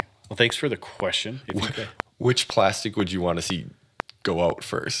 All right. Well, thanks for the question. If you could, Which plastic would you want to see go out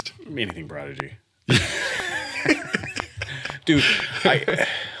first? anything Prodigy. Dude, I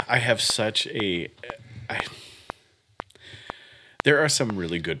have such a. There are some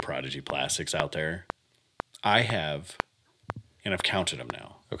really good Prodigy plastics out there. I have, and I've counted them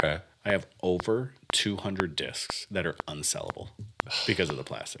now. Okay. I have over 200 discs that are unsellable because of the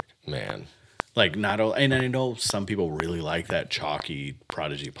plastic. Man. Like and I know some people really like that chalky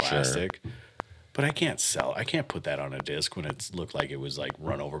Prodigy plastic, but I can't put that on a disc when it's looked like it was like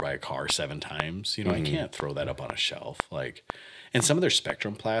run over by a car 7 times. You know, I can't throw that up on a shelf. Like, and some of their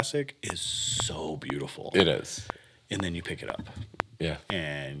Spectrum plastic is so beautiful. It is. And then you pick it up. Yeah.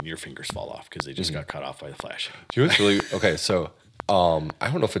 And your fingers fall off because they just got cut off by the flashing. Do you know what's really okay? So, I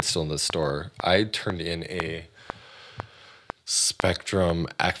don't know if it's still in the store. I turned in a Spectrum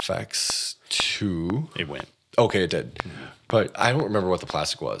FX2. It went. Okay, it did, but I don't remember what the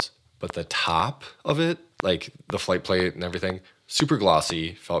plastic was. But the top of it, like the flight plate and everything, super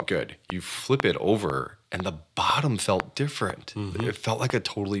glossy, felt good. You flip it over, and the bottom felt different. It felt like a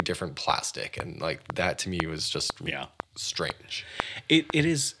totally different plastic, and like that to me was just strange.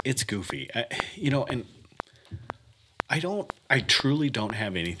 It's goofy, and I truly don't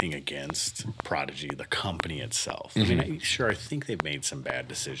have anything against Prodigy, the company itself. I mean, I think they've made some bad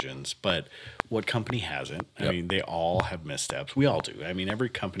decisions, but what company hasn't? I mean, they all have missteps. We all do. I mean, every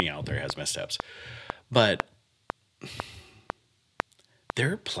company out there has missteps, but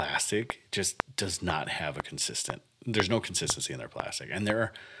their plastic just does not have there's no consistency in their plastic. And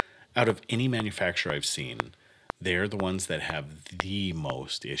out of any manufacturer I've seen, they're the ones that have the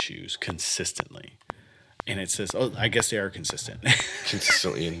most issues consistently. And it says, I guess they are consistent.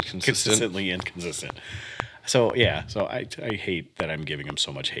 Consistently inconsistent. Consistently inconsistent. So, yeah. So I hate that I'm giving them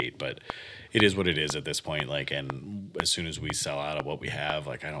so much hate, but it is what it is at this point. Like, and as soon as we sell out of what we have,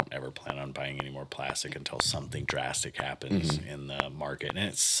 like, I don't ever plan on buying any more plastic until something drastic happens in the market. And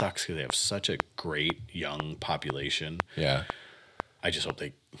it sucks because they have such a great young population. Yeah. I just hope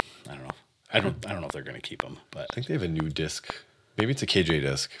I don't know. I don't know if they're going to keep them, but I think they have a new disc. Maybe it's a KJ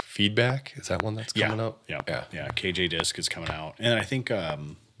disc. Feedback, is that one that's coming out? Yeah. KJ disc is coming out, and I think I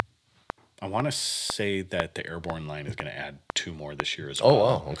want to say that the Airborne line is going to add 2 more this year as well. Oh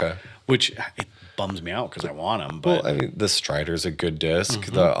wow, okay. Which it bums me out because I want them. But Well, I mean, the Strider's a good disc.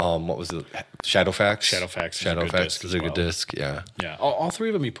 The what was it? Shadowfax. Shadowfax is a good disc. Yeah. Yeah, all 3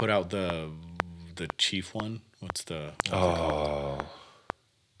 of them. You put out the Chief one. What's it called?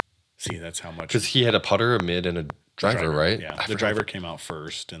 See, that's how much. Because he had a putter, a mid, and a driver, right? Yeah, the driver came out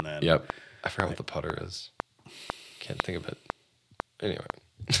first, and then Yep. I forgot what the putter is. Can't think of it. Anyway.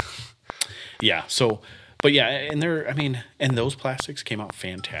 Yeah. So, but yeah, and and those plastics came out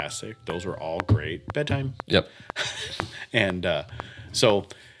fantastic. Those were all great. Bedtime. Yep. And so,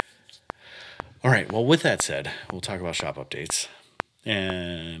 all right. Well, with that said, we'll talk about shop updates,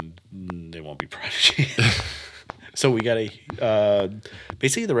 and they won't be Prodigy. So we got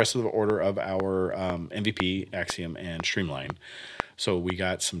basically the rest of the order of our MVP, Axiom, and Streamline. So we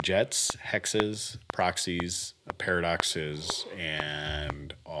got some jets, hexes, proxies, paradoxes,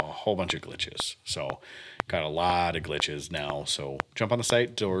 and a whole bunch of glitches. So got a lot of glitches now. So jump on the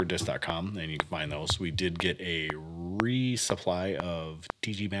site, doordisc.com, and you can find those. We did get a resupply of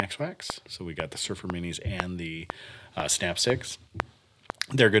DG Max Wax. So we got the Surfer Minis and the Snap Sticks.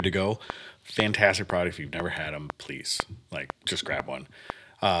 They're good to go. Fantastic product. If you've never had them, please, like, just grab one.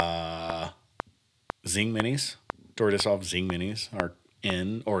 Zing Minis, Door Disc Golf Zing Minis are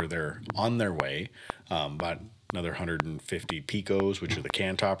in, or they're on their way. About another 150 Picos, which are the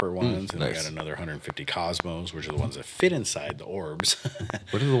can topper ones, and we nice. got another 150 Cosmos, which are the ones that fit inside the orbs.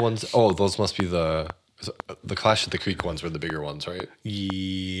 What are the ones? Oh, those must be the Clash at the Creek ones were the bigger ones, right?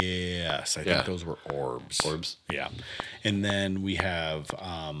 Yes, I Yeah. think those were orbs. Orbs. Yeah. And then we have,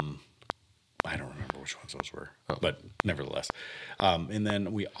 I don't remember which ones those were, but nevertheless. And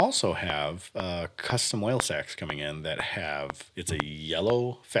then we also have custom whale sacks coming in that have, it's a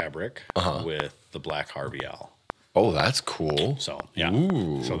yellow fabric with the black Harvey L. Oh, that's cool. So, yeah.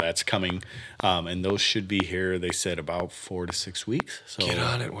 Ooh. So that's coming. And those should be here, they said, about 4 to 6 weeks. So Get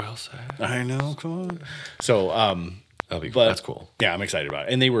on it, Whale Sack. I know, come on. So, That'll be but that's cool. yeah, I'm excited about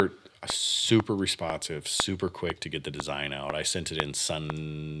it. And they were super responsive, super quick to get the design out. I sent it in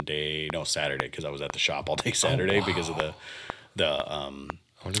Saturday, because I was at the shop all day Saturday because of the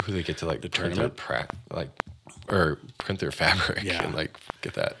I wonder who they get to like print their tournament? or print their fabric Yeah. and like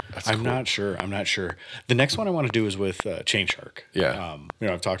get that. That's I'm cool. not sure. The next one I want to do is with Chain Shark. Yeah.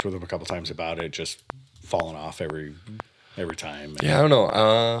 I've talked with them a couple times about it, just falling off every time. Yeah, I don't know.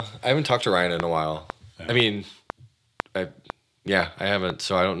 I haven't talked to Ryan in a while. I mean, I haven't.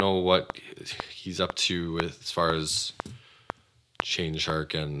 So I don't know what he's up to with, as far as Chain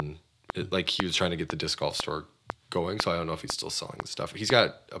Shark and like he was trying to get the disc golf store going. So I don't know if he's still selling the stuff. He's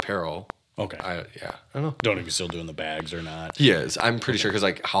got apparel. Okay. I don't know. Don't know if he's still doing the bags or not. He is. I'm pretty sure because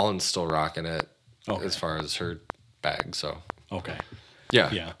like Holland's still rocking it Okay. as far as her bag. So Okay.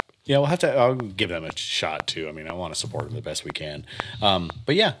 yeah. Yeah, I'll give them a shot too. I mean, I want to support them the best we can.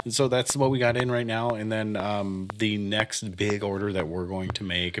 But yeah, so that's what we got in right now. And then the next big order that we're going to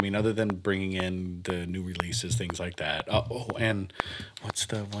make, I mean, other than bringing in the new releases, things like that. And what's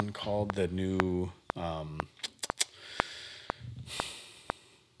the one called? The new,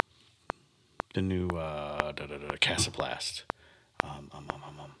 Casaplast.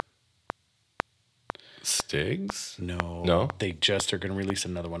 Stigs? No, they just are going to release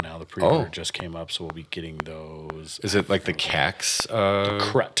another one now. The pre-order just came up, so we'll be getting those. Is it like the Cax?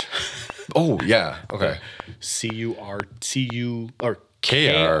 Crut. Oh yeah. Okay.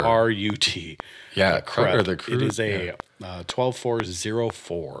 KRUT. Yeah. Crut. Or the crew. It is a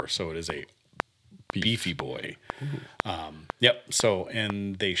 12404, so it is a beefy boy. Yep. So,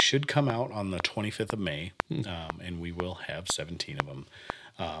 and they should come out on the 25th of May, and we will have 17 of them.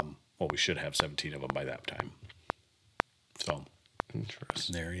 We should have 17 of them by that time. So,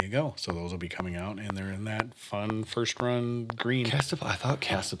 Interesting. there you go. So those will be coming out, and they're in that fun first run green. I thought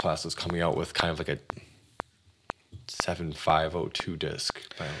Castaplast was coming out with kind of like a 7502 disc.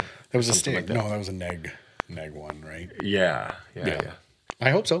 That was a something stick. like that. No, that was a neg one, right? Yeah. I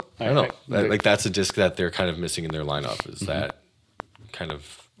hope so. I don't know. Like that's a disc that they're kind of missing in their lineup. Is that kind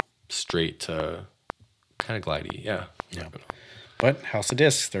of straight to kind of glidey? Yeah. Yeah. But House of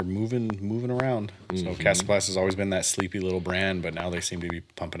Discs, they're moving around. So Casaplast has always been that sleepy little brand, but now they seem to be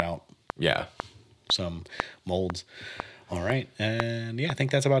pumping out Yeah. some molds. All right. And yeah, I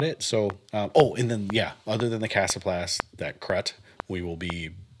think that's about it. So, and then, other than the Casaplast, that Crut, we will be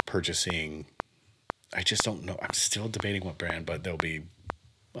purchasing, I just don't know. I'm still debating what brand, but they'll be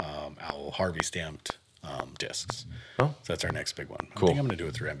Owl Harvey stamped discs. Oh. So that's our next big one. Cool. I think I'm going to do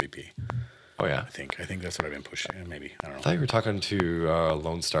it through MVP. Oh yeah. I think that's what I've been pushing. Maybe. I don't know. I thought you were talking to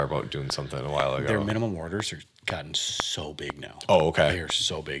Lone Star about doing something a while ago. Their minimum orders are gotten so big now. Oh, okay. They are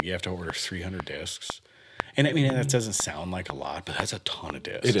so big. You have to order 300 discs. And I mean, that doesn't sound like a lot, but that's a ton of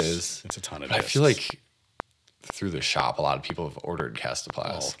discs. It is. It's a ton of But I discs. feel like through the shop, a lot of people have ordered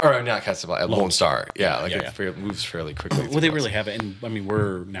Castaplast. Or not Castaplast, Lone Star. Yeah, it moves fairly quickly. Well, they really have it. And I mean,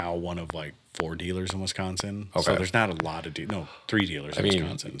 we're now one of like 4 dealers in Wisconsin. Okay. So there's not a lot of 3 dealers in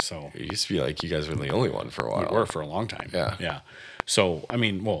Wisconsin. So it used to be like you guys were the only one for a while. we were for a long time. Yeah. Yeah. So, I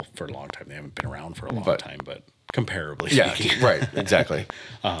mean, for a long time. They haven't been around for a long time, but comparably Yeah, speaking. right. Exactly.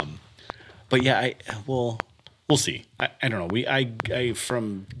 But yeah, we'll see. I don't know. I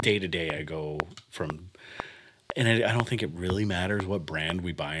from day to day, I go from, and I don't think it really matters what brand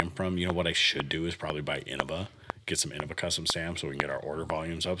we buy them from. You know, what I should do is probably buy Innova, get some Innova custom stamps so we can get our order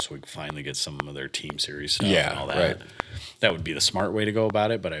volumes up so we can finally get some of their Team Series stuff and all that. Right. That would be the smart way to go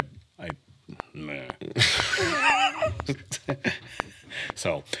about it, but meh.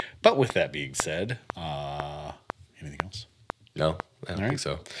 So, but with that being said, anything else? No, I don't think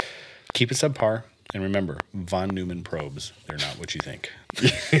so. Keep it subpar. And remember, Von Neumann probes, they're not what you think.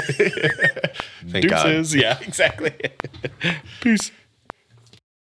 Thank God. Yeah, exactly. Peace.